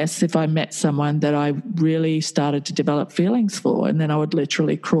 unless if I met someone that I really started to develop feelings for, and then I would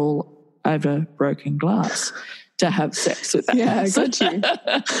literally crawl over broken glass to have sex with that person. I got you.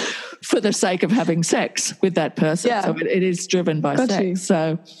 For the sake of having sex with that person. Yeah. So it is driven by sex.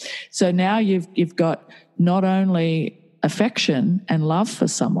 So now you've got not only affection and love for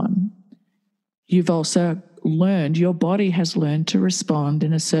someone, you've also learned, your body has learned to respond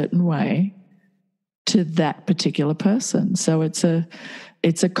in a certain way to that particular person. So it's a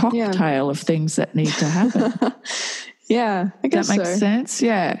cocktail of things that need to happen. Yeah, I guess that makes sense.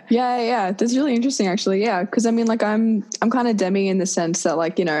 Yeah. Yeah. That's really interesting, actually. Yeah, because I mean, like, I'm kind of demi in the sense that,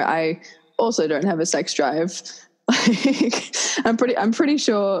 like, you know, I also don't have a sex drive. Like, I'm pretty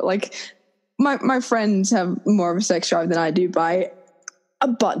sure, like, my friends have more of a sex drive than I do by a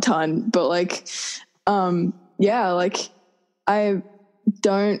butt ton. But like, like, I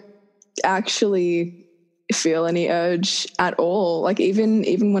don't actually feel any urge at all. Like,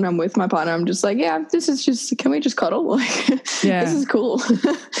 even when I'm with my partner, I'm just like, can we just cuddle? Like, this is cool.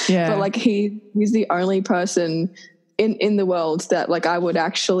 But like, he's the only person in the world that, like, I would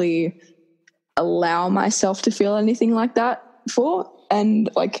actually allow myself to feel anything like that for, and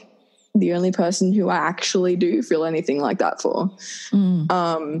like the only person who I actually do feel anything like that for.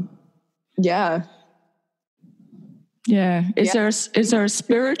 Is there a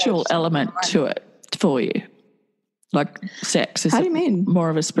spiritual element to it for you? Like, sex is how do you mean? More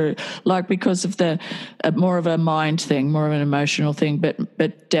of a spirit, like, because of the more of a mind thing, more of an emotional thing,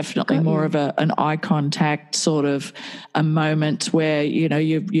 but definitely more of an eye contact sort of a moment where, you know,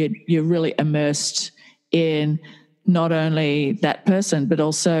 you're really immersed in not only that person, but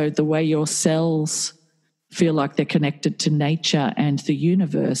also the way your cells feel like they're connected to nature and the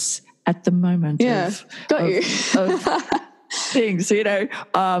universe at the moment of things, you know.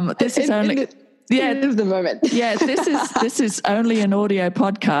 This is only the moment. This is only an audio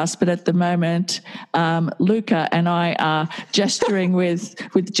podcast, but at the moment, Luca and I are gesturing with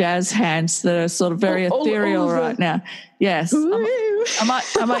jazz hands that are sort of very ethereal right now. Yes,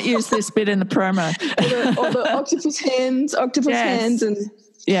 I might use this bit in the promo. All the octopus hands,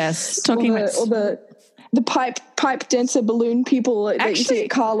 yes, talking all the pipe dancer balloon people that you see at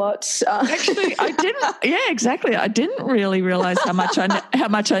car lots. Actually, I didn't. Yeah, exactly. I didn't really realize how much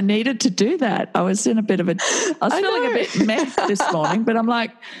I needed to do that. I was feeling a bit meh this morning, but I'm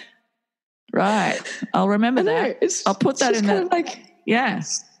like, right, I'll remember that. I'll put that in there.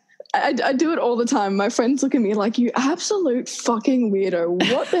 I do it all the time. My friends look at me like, you absolute fucking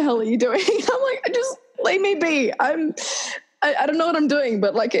weirdo. What the hell are you doing? I'm like, just leave me be. I don't know what I'm doing,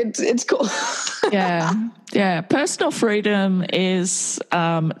 but like, it's cool. Yeah. Personal freedom is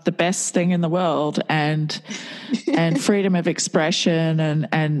the best thing in the world, and freedom of expression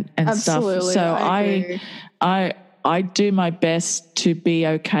and Absolutely, stuff. So I do my best to be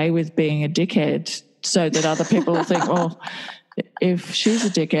okay with being a dickhead so that other people will think, well, if she's a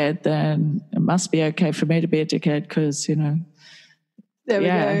dickhead, then it must be okay for me to be a dickhead because, you know. There we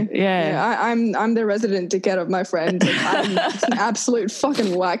go. Yeah. I'm the resident dickhead of my friends. Like, it's an absolute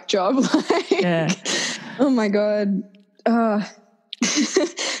fucking whack job. Like, oh my God.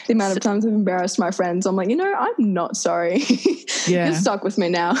 The amount of times I've embarrassed my friends, I'm like, you know, I'm not sorry. You're stuck with me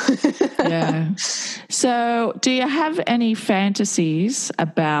now. Yeah. So do you have any fantasies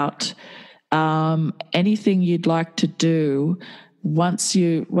about anything you'd like to do once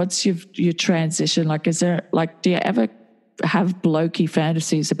you transition? Like, is there, like, do you ever have blokey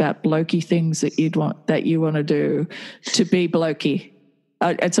fantasies about blokey things that you want to do to be blokey?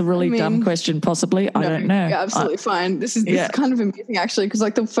 It's a really dumb question, possibly. I don't know. Yeah, absolutely fine. This is kind of amazing, actually, because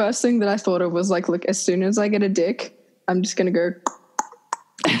like the first thing that I thought of was like, look, as soon as I get a dick, I'm just going to go.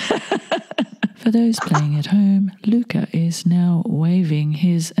 For those playing at home, Luca is now waving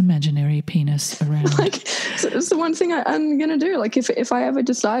his imaginary penis around. Like, so it's the one thing I'm going to do. Like, if I ever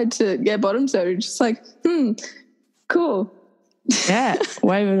decide to get bottom surgery, just like, cool. Yeah,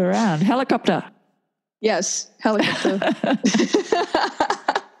 wave it around. Helicopter. Yes, helicopter.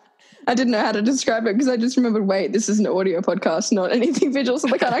 I didn't know how to describe it because I just remembered, wait, this is an audio podcast, not anything visual, so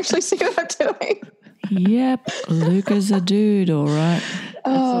they can't actually see what I'm doing. Yep, Luca's a dude, all right.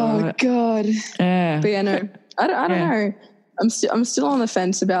 Oh, God. Yeah. But yeah, no, I don't know. I'm still on the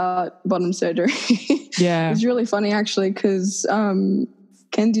fence about bottom surgery. Yeah. It's really funny, actually, because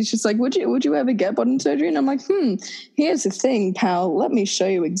Kenzie's just like, would you ever get bottom surgery? And I'm like, here's the thing, pal. Let me show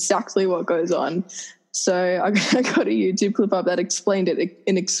you exactly what goes on. So I got a YouTube clip up that explained it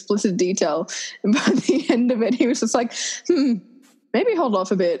in explicit detail. And by the end of it, he was just like, maybe hold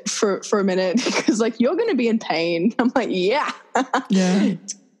off a bit for a minute because, like, you're going to be in pain. I'm like, yeah.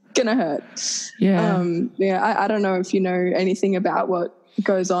 It's going to hurt. Yeah. I don't know if you know anything about what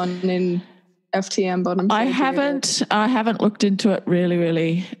goes on in FTM bottom surgery. I haven't looked into it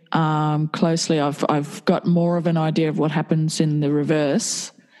really closely. I've got more of an idea of what happens in the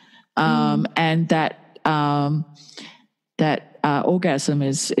reverse, and that orgasm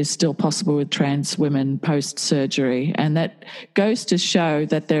is still possible with trans women post surgery, and that goes to show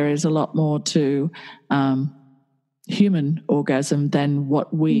that there is a lot more to human orgasm than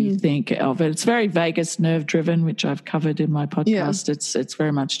what we think of. It's very vagus nerve driven, which I've covered in my podcast. It's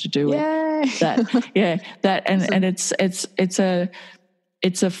very much to do with that. And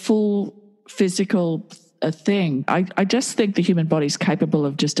it's a full physical thing. I just think the human body's capable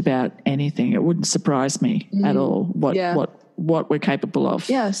of just about anything. It wouldn't surprise me at all what we're capable of.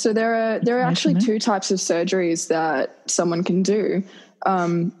 Yeah, so there are actually two types of surgeries that someone can do.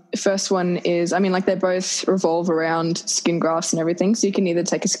 First one is, I mean, like, they both revolve around skin grafts and everything. So you can either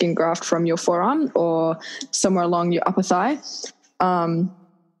take a skin graft from your forearm or somewhere along your upper thigh. But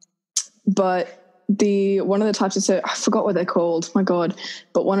one of the types of I forgot what they're called. My God.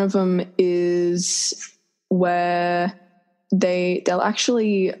 But one of them is where they'll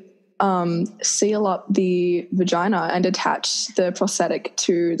actually seal up the vagina and attach the prosthetic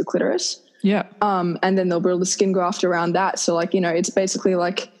to the clitoris. Yeah. And then they'll build a skin graft around that. So, like, you know, it's basically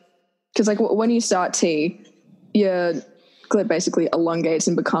like, because, like, when you start T, your clit basically elongates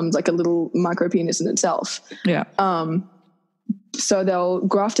and becomes like a little micro penis in itself. Yeah. So they'll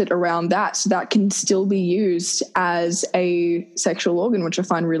graft it around that, so that can still be used as a sexual organ, which I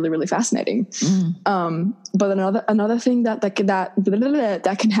find really, really fascinating. But another thing that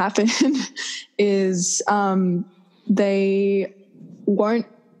can happen is they won't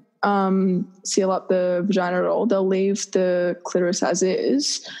seal up the vagina at all. They'll leave the clitoris as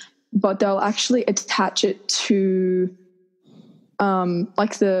is, but they'll actually attach it to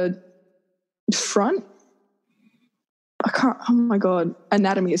like the front. I can't, oh my God,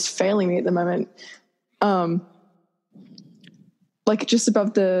 anatomy is failing me at the moment. Like just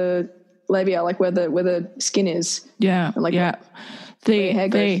above the labia, like where the skin is. Yeah. Like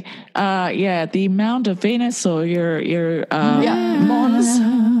the mound of Venus, or your Mons.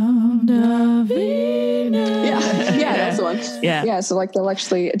 Yeah, that's the one. Yeah. So like they'll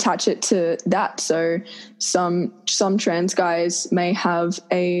actually attach it to that. So some trans guys may have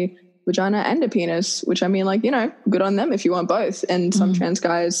a vagina and a penis, which, I mean, like, you know, good on them if you want both. And some trans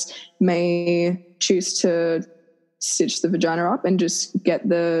guys may choose to stitch the vagina up and just get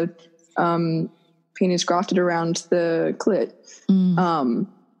the penis grafted around the clit.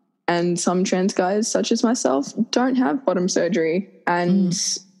 And some trans guys, such as myself, don't have bottom surgery, and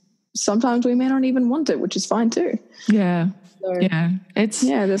sometimes we may not even want it, which is fine too. Yeah. So,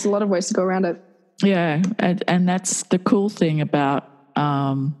 there's a lot of ways to go around it. Yeah, and that's the cool thing about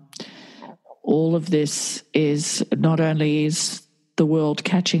all of this is not only is the world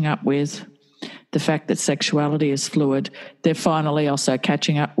catching up with the fact that sexuality is fluid, they're finally also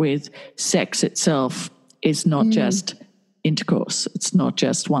catching up with sex itself is not just intercourse. It's not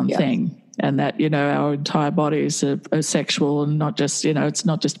just one thing. And that, you know, our entire bodies are sexual and not just, you know, it's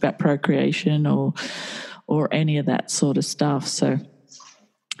not just about procreation or any of that sort of stuff. So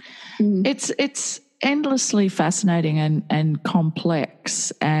it's endlessly fascinating and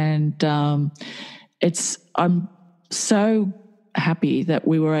complex. And I'm so happy that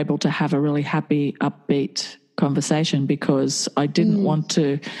we were able to have a really happy, upbeat conversation, because I didn't want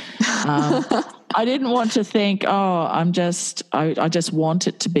to I didn't want to think, I just want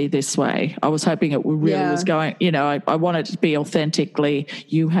it to be this way. I was hoping it really was going, you know, I wanted it to be authentically,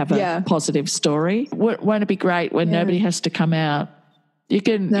 you have a positive story. Won't it be great when nobody has to come out?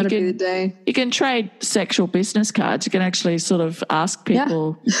 That'll be the day. You can trade sexual business cards. You can actually sort of ask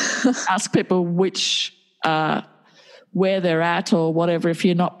people which where they're at or whatever. If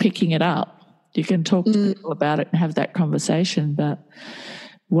you're not picking it up, you can talk to people about it and have that conversation. But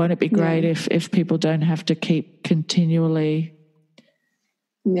won't it be great if people don't have to keep continually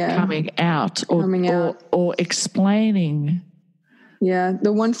coming out or explaining? Yeah,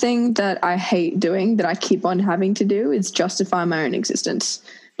 the one thing that I hate doing, that I keep on having to do, is justify my own existence.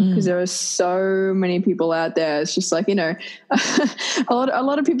 Because there are so many people out there. It's just like, you know, a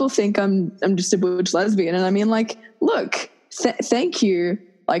lot of people think I'm just a butch lesbian, and I mean, like, look, thank you,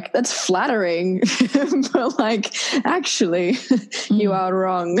 like, that's flattering, but like, actually, you are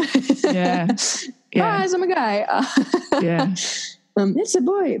wrong. Guys, I'm a guy. It's a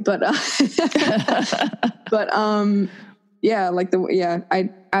boy, but I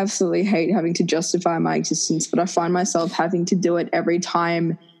absolutely hate having to justify my existence, but I find myself having to do it every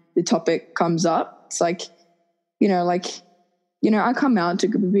time the topic comes up. It's like, I come out to a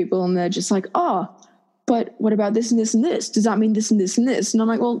group of people and they're just like, oh, but what about this and this and this? Does that mean this and this and this? And I'm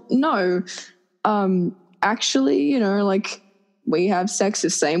like, well, no, actually, you know, like, we have sex the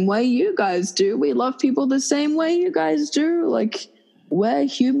same way you guys do. We love people the same way you guys do. Like, we're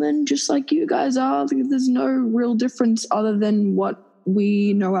human just like you guys are. Like, there's no real difference other than what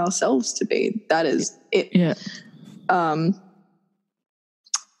we know ourselves to be. That is it. Yeah.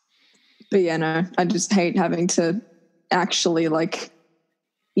 But yeah, no, I just hate having to actually, like,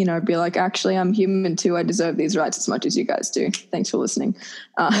 you know, be like, actually, I'm human too. I deserve these rights as much as you guys do. Thanks for listening.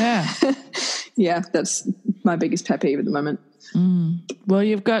 Yeah, that's my biggest pet peeve at the moment. Well,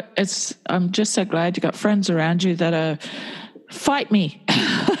 I'm just so glad you got friends around you that are fight me.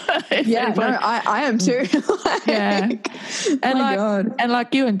 I am too. And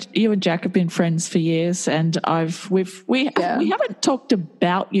like you and Jack have been friends for years, and we haven't talked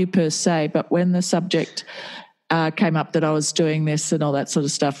about you per se, but when the subject came up that I was doing this and all that sort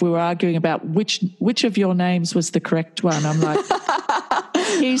of stuff, we were arguing about which of your names was the correct one. I'm like,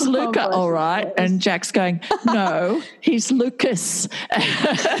 he's Luca, all right. And Jack's going, no, he's Lucas.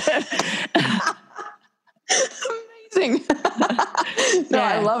 Amazing.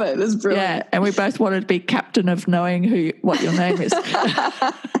 I love it. It's brilliant. Yeah, and we both wanted to be captain of knowing what your name is.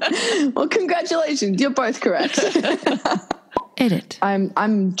 Well, congratulations. You're both correct. Edit.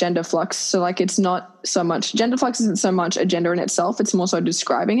 I'm gender flux, so like, it's not so much, gender flux isn't so much a gender in itself, it's more so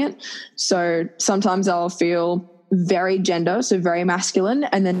describing it. So sometimes I'll feel very gender, so very masculine,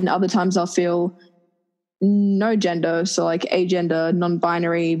 and then other times I'll feel no gender, so like agender,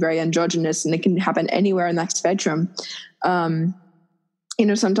 non-binary, very androgynous, and it can happen anywhere in that spectrum.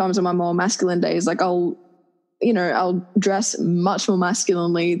 Sometimes on my more masculine days, like, I'll dress much more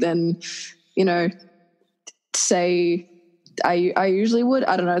masculinely than, say I usually would.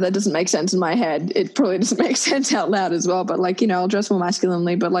 I don't know, that doesn't make sense in my head. It probably doesn't make sense out loud as well, but like, I'll dress more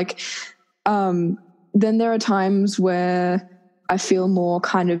masculinely, but like, then there are times where I feel more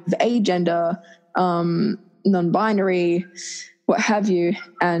kind of agender, non-binary, what have you,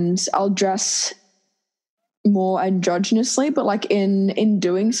 and I'll dress more androgynously, but like in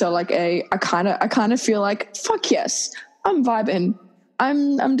doing so, like I kind of feel like, fuck yes, I'm vibing,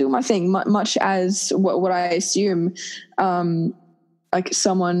 I'm doing my thing, much as what I assume like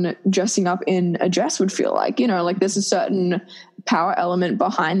someone dressing up in a dress would feel like, like there's a certain power element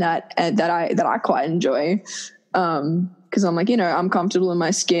behind that that I quite enjoy, because I'm like, I'm comfortable in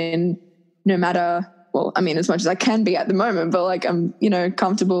my skin no matter, well, I mean, as much as I can be at the moment, but like, I'm,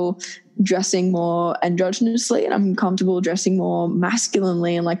 comfortable dressing more androgynously, and I'm comfortable dressing more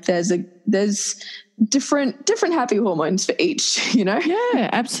masculinely. And like, there's different happy hormones for each, you know? Yeah,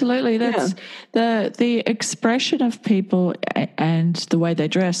 absolutely. That's the expression of people and the way they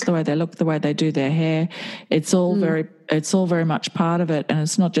dress, the way they look, the way they do their hair. It's all very much part of it, and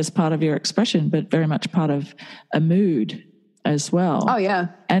it's not just part of your expression, but very much part of a mood as well. Oh yeah.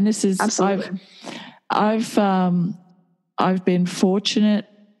 And this is absolutely. I've been fortunate,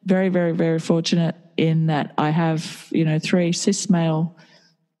 very, very, very fortunate in that I have, 3 cis male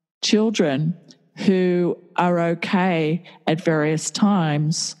children who are okay at various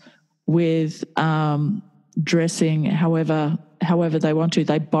times with dressing however they want to.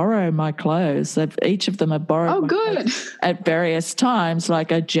 They borrow my clothes. Each of them have borrowed my clothes at various times,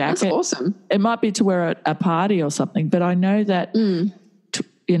 like a jacket. That's awesome. It might be to wear at a party or something, but I know that,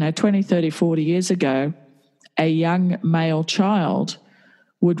 20, 30, 40 years ago, a young male child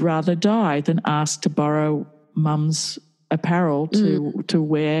would rather die than ask to borrow mum's apparel to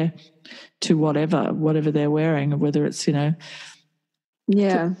wear to whatever they're wearing, whether it's, to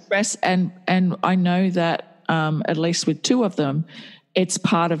dress. And I know that at least with 2 of them, it's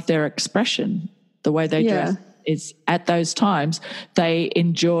part of their expression. The way they dress is at those times they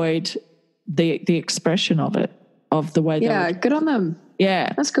enjoyed the expression of it, of the way they were. Good on them.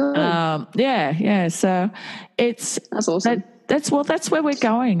 Yeah. That's good. So that's awesome. That's where we're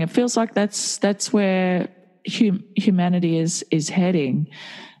going. It feels like that's where humanity is heading,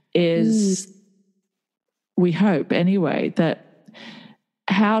 is we hope anyway, that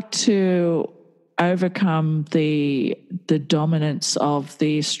how to overcome the dominance of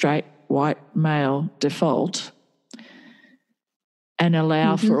the straight white male default and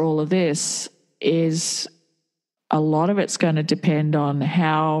allow for all of this is a lot of it's going to depend on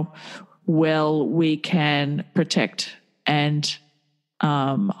how well we can protect and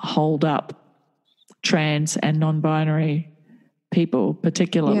hold up trans and non-binary people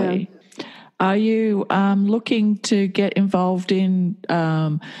particularly. Yeah. Are you looking to get involved in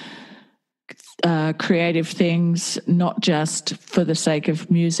creative things, not just for the sake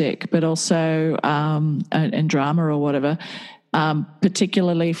of music, but also and drama or whatever,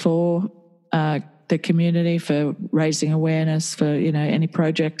 particularly for the community, for raising awareness, for any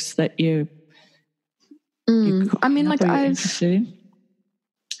projects that you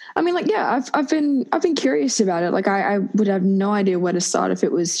I've been curious about it. Like I would have no idea where to start if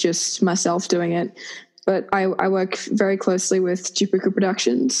it was just myself doing it. But I work very closely with Jopuka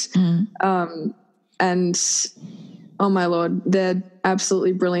Productions. And oh my Lord, they're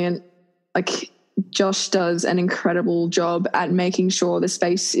absolutely brilliant. Like Josh does an incredible job at making sure the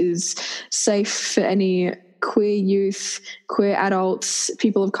space is safe for any queer youth, queer adults,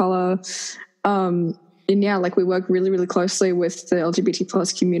 people of color. And we work really, really closely with the LGBT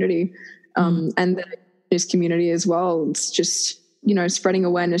plus community and this community as well. It's just, spreading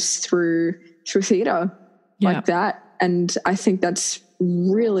awareness through theatre like that. And I think that's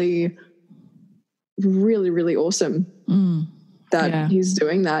really, really, really awesome that he's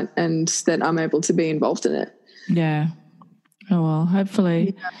doing that and that I'm able to be involved in it. Yeah. Oh, well,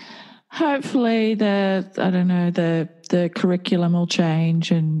 hopefully the curriculum will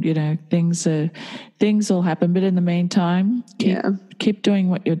change and, things will happen. But in the meantime, keep doing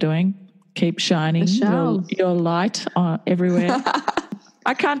what you're doing. Keep shining your light everywhere.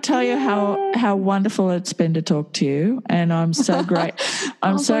 I can't tell you how wonderful it's been to talk to you, and I'm so great.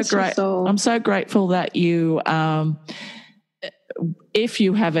 I'm so grateful that you, if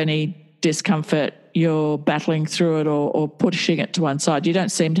you have any discomfort, you're battling through it or pushing it to one side. You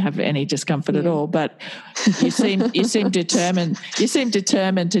don't seem to have any discomfort at all, but you seem determined. You seem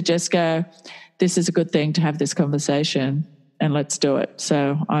determined to just go, this is a good thing to have this conversation and let's do it.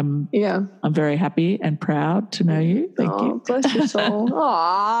 So I'm very happy and proud to know you. Thank you. Bless your soul.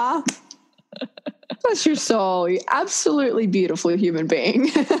 Aww. Bless your soul. You're absolutely beautiful human being.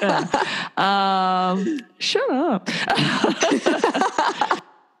 Shut up.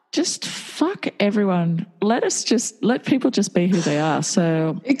 Just fuck everyone. Let people just be who they are.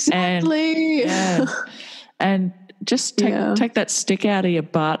 So exactly. And just take that stick out of your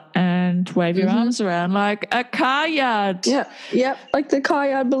butt and wave your arms around like a car yard. Yep. Like the car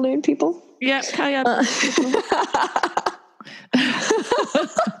yard balloon people. Yep, car yard balloon people.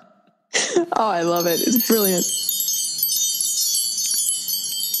 Oh, I love it. It's brilliant.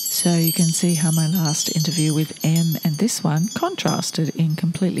 So you can see how my last interview with M and this one contrasted in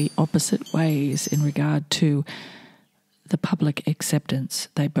completely opposite ways in regard to the public acceptance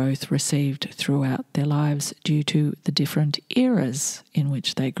they both received throughout their lives due to the different eras in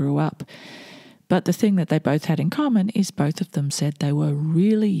which they grew up. But the thing that they both had in common is both of them said they were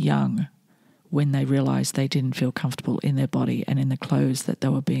really young when they realised they didn't feel comfortable in their body and in the clothes that they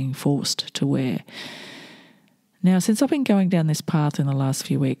were being forced to wear. Now, since I've been going down this path in the last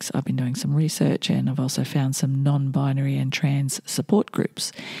few weeks, I've been doing some research, and I've also found some non-binary and trans support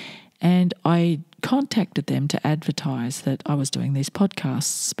groups. And I contacted them to advertise that I was doing these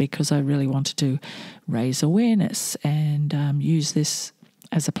podcasts because I really wanted to raise awareness and use this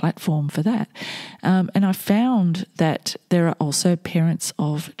as a platform for that. And I found that there are also parents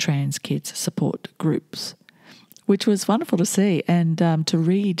of trans kids support groups, which was wonderful to see, and to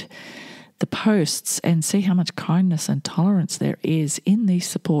read the posts and see how much kindness and tolerance there is in these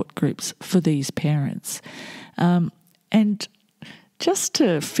support groups for these parents. And just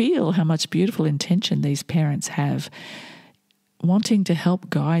to feel how much beautiful intention these parents have, wanting to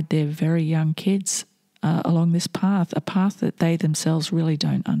help guide their very young kids along this path, a path that they themselves really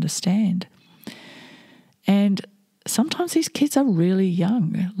don't understand. And sometimes these kids are really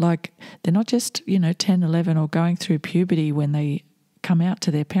young, like they're not just, 10, 11 or going through puberty when they come out to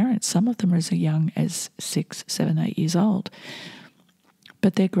their parents. Some of them are as young as 6, 7, 8 years old.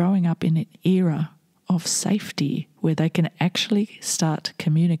 But they're growing up in an era of safety where they can actually start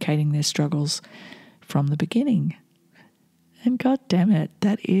communicating their struggles from the beginning. And God damn it,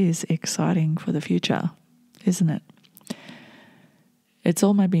 that is exciting for the future, isn't it? It's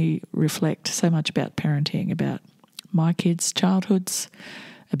all made me reflect so much about parenting, about my kids' childhoods,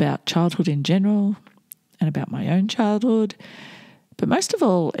 about childhood in general, and about my own childhood. But most of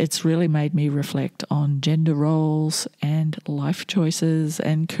all, it's really made me reflect on gender roles and life choices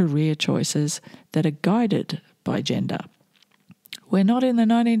and career choices that are guided by gender. We're not in the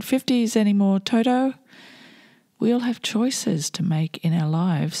 1950s anymore, Toto. We all have choices to make in our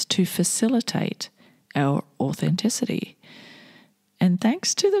lives to facilitate our authenticity. And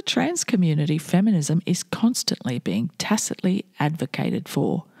thanks to the trans community, feminism is constantly being tacitly advocated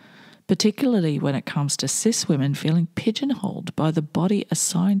for, particularly when it comes to cis women feeling pigeonholed by the body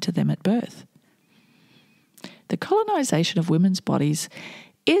assigned to them at birth. The colonisation of women's bodies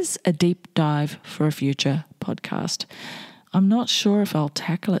is a deep dive for a future podcast. I'm not sure if I'll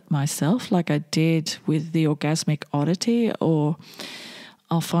tackle it myself like I did with the orgasmic oddity, or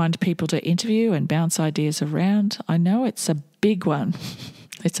I'll find people to interview and bounce ideas around. I know it's a big one.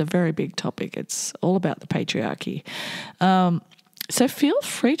 It's a very big topic. It's all about the patriarchy. So feel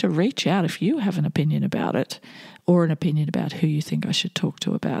free to reach out if you have an opinion about it, or an opinion about who you think I should talk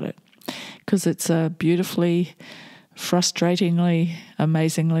to about it, because it's a beautifully, frustratingly,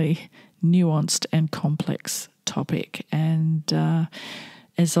 amazingly nuanced and complex topic. And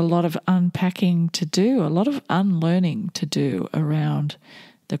there's a lot of unpacking to do, a lot of unlearning to do around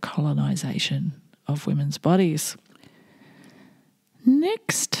the colonisation of women's bodies.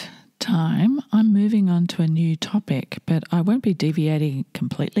 Next time, I'm moving on to a new topic, but I won't be deviating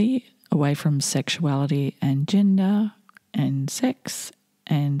completely away from sexuality and gender and sex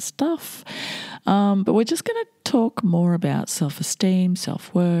and stuff. But we're just going to talk more about self-esteem,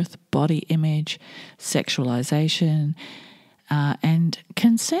 self-worth, body image, sexualization, and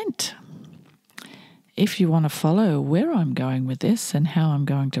consent. If you want to follow where I'm going with this and how I'm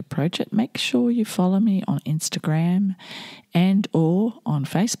going to approach it, make sure you follow me on Instagram and or on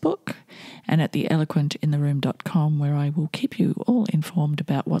Facebook and at theeloquentintheroom.com, where I will keep you all informed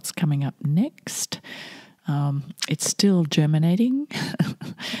about what's coming up next. It's still germinating.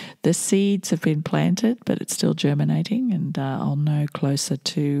 The seeds have been planted, but it's still germinating, and I'll know closer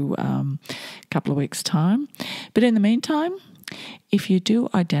to a couple of weeks' time. But in the meantime, if you do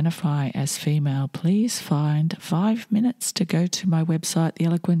identify as female, please find 5 minutes to go to my website,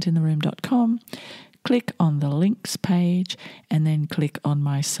 theeloquentintheroom.com, click on the links page, and then click on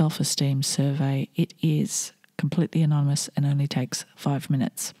my self-esteem survey. It is completely anonymous and only takes 5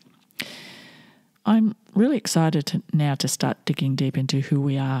 minutes. I'm really excited now to start digging deep into who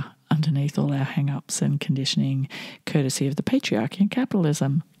we are underneath all our hang-ups and conditioning, courtesy of the patriarchy and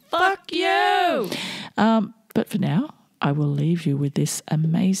capitalism. Fuck you! But for now, I will leave you with this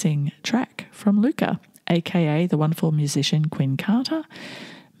amazing track from Luca, aka the wonderful musician Quinn Carter.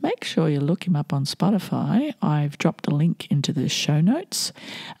 Make sure you look him up on Spotify. I've dropped a link into the show notes.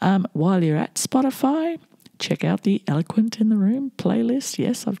 While you're at Spotify, check out the Eloquent in the Room playlist.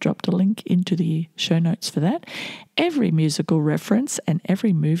 Yes, I've dropped a link into the show notes for that. Every musical reference and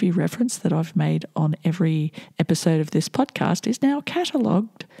every movie reference that I've made on every episode of this podcast is now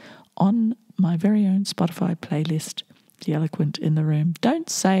catalogued on my very own Spotify playlist, The Eloquent in the Room. Don't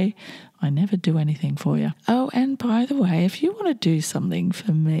say I never do anything for you. Oh, and by the way, if you want to do something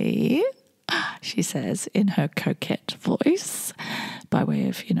for me, she says in her coquette voice, by way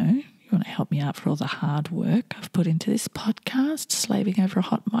of, you want to help me out for all the hard work I've put into this podcast, slaving over a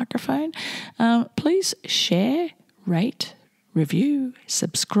hot microphone, please share, rate, review,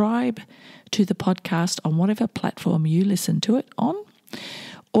 subscribe to the podcast on whatever platform you listen to it on.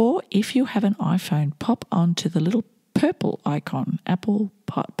 Or if you have an iPhone, pop onto the little purple icon, Apple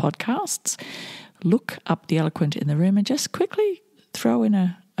Podcasts, look up The Eloquent in the Room and just quickly throw in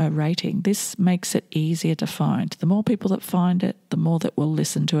a rating. This makes it easier to find. The more people that find it, the more that will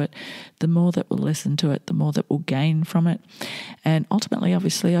listen to it. The more that will listen to it, the more that will gain from it. And ultimately,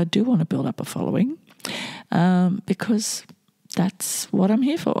 obviously, I do want to build up a following because that's what I'm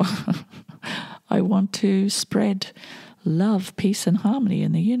here for. I want to spread love, peace and harmony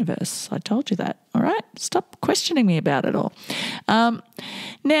in the universe. I told you that, all right? Stop questioning me about it all.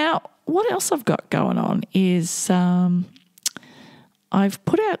 Now, what else I've got going on is I've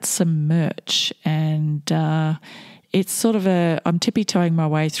put out some merch, and it's sort of I'm tippy-toeing my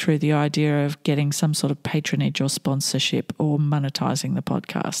way through the idea of getting some sort of patronage or sponsorship or monetizing the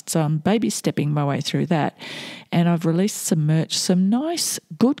podcast. So I'm baby-stepping my way through that, and I've released some merch, some nice,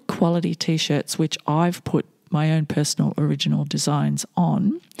 good quality T-shirts, which I've put my own personal original designs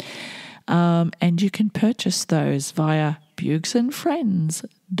on, and you can purchase those via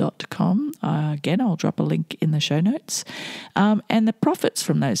bugsandfriends.com. Again, I'll drop a link in the show notes. And the profits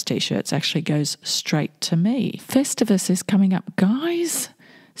from those T-shirts actually goes straight to me. Festivus is coming up, guys.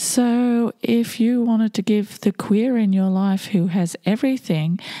 So if you wanted to give the queer in your life who has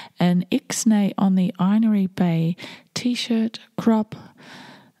everything an ixnay on the Inery Bay T-shirt, crop,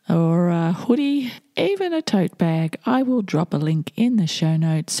 or a hoodie, even a tote bag, I will drop a link in the show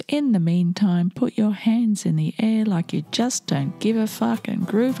notes. In the meantime, put your hands in the air like you just don't give a fuck and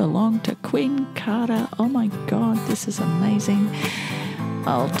groove along to Quinn Carter. Oh my God, this is amazing.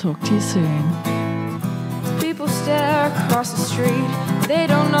 I'll talk to you soon. People stare across the street, they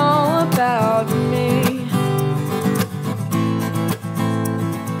don't know about me.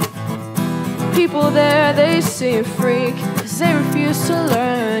 People there, they see a freak, 'cause they refuse to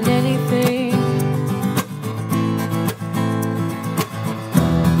learn anything.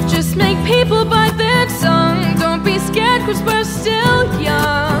 Just make people bite their tongue. Don't be scared, 'cause we're still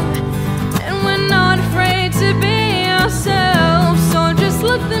young, and we're not afraid to be ourselves. So just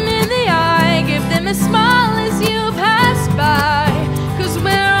look them in the eye, give them a smile as you pass by, 'cause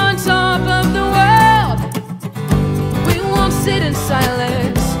we're on top of the world. We won't sit in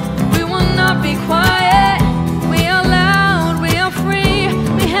silence, we will not be quiet. We are loud, we are free,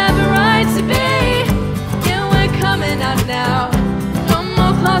 we have a right to be. Yeah, we're coming out now, no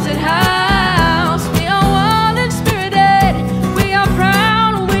more closet house. We are wild and spirited, we are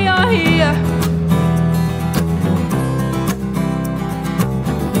proud, we are here.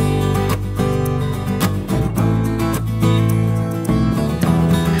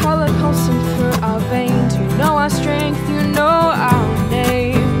 Color pulsing through our veins, you know our strength, you know our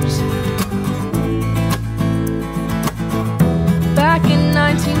names. Back in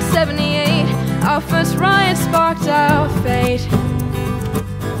 1978, our first riot sparked our fate.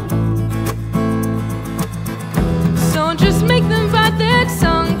 So just make them bite their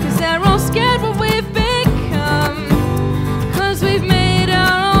tongue, 'cause they're all scared what we've become, 'cause we've made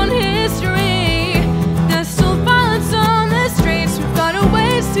our own history. There's still violence on the streets, we've got a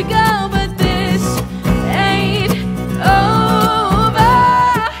ways to go, but this ain't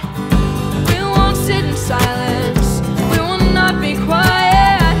over. We won't sit in silence, we will not be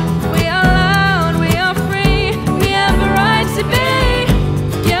quiet. We are loud, we are free, we have a right to be.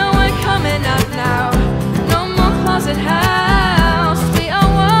 Yeah, we're coming out now, no more closet house. We are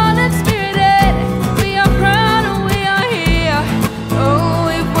wild and spirited, we are proud and we are here. Oh,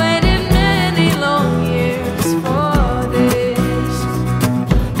 we've waited many long years for this.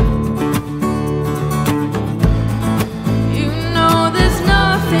 You know there's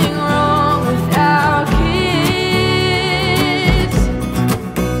nothing wrong with our kids.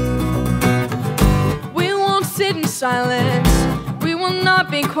 We won't sit in silence, we will not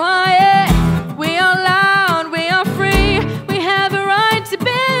be quiet. We are loud, we are free, we have a right to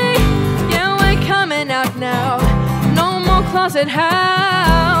be. Yeah, we're coming out now, no more closet house.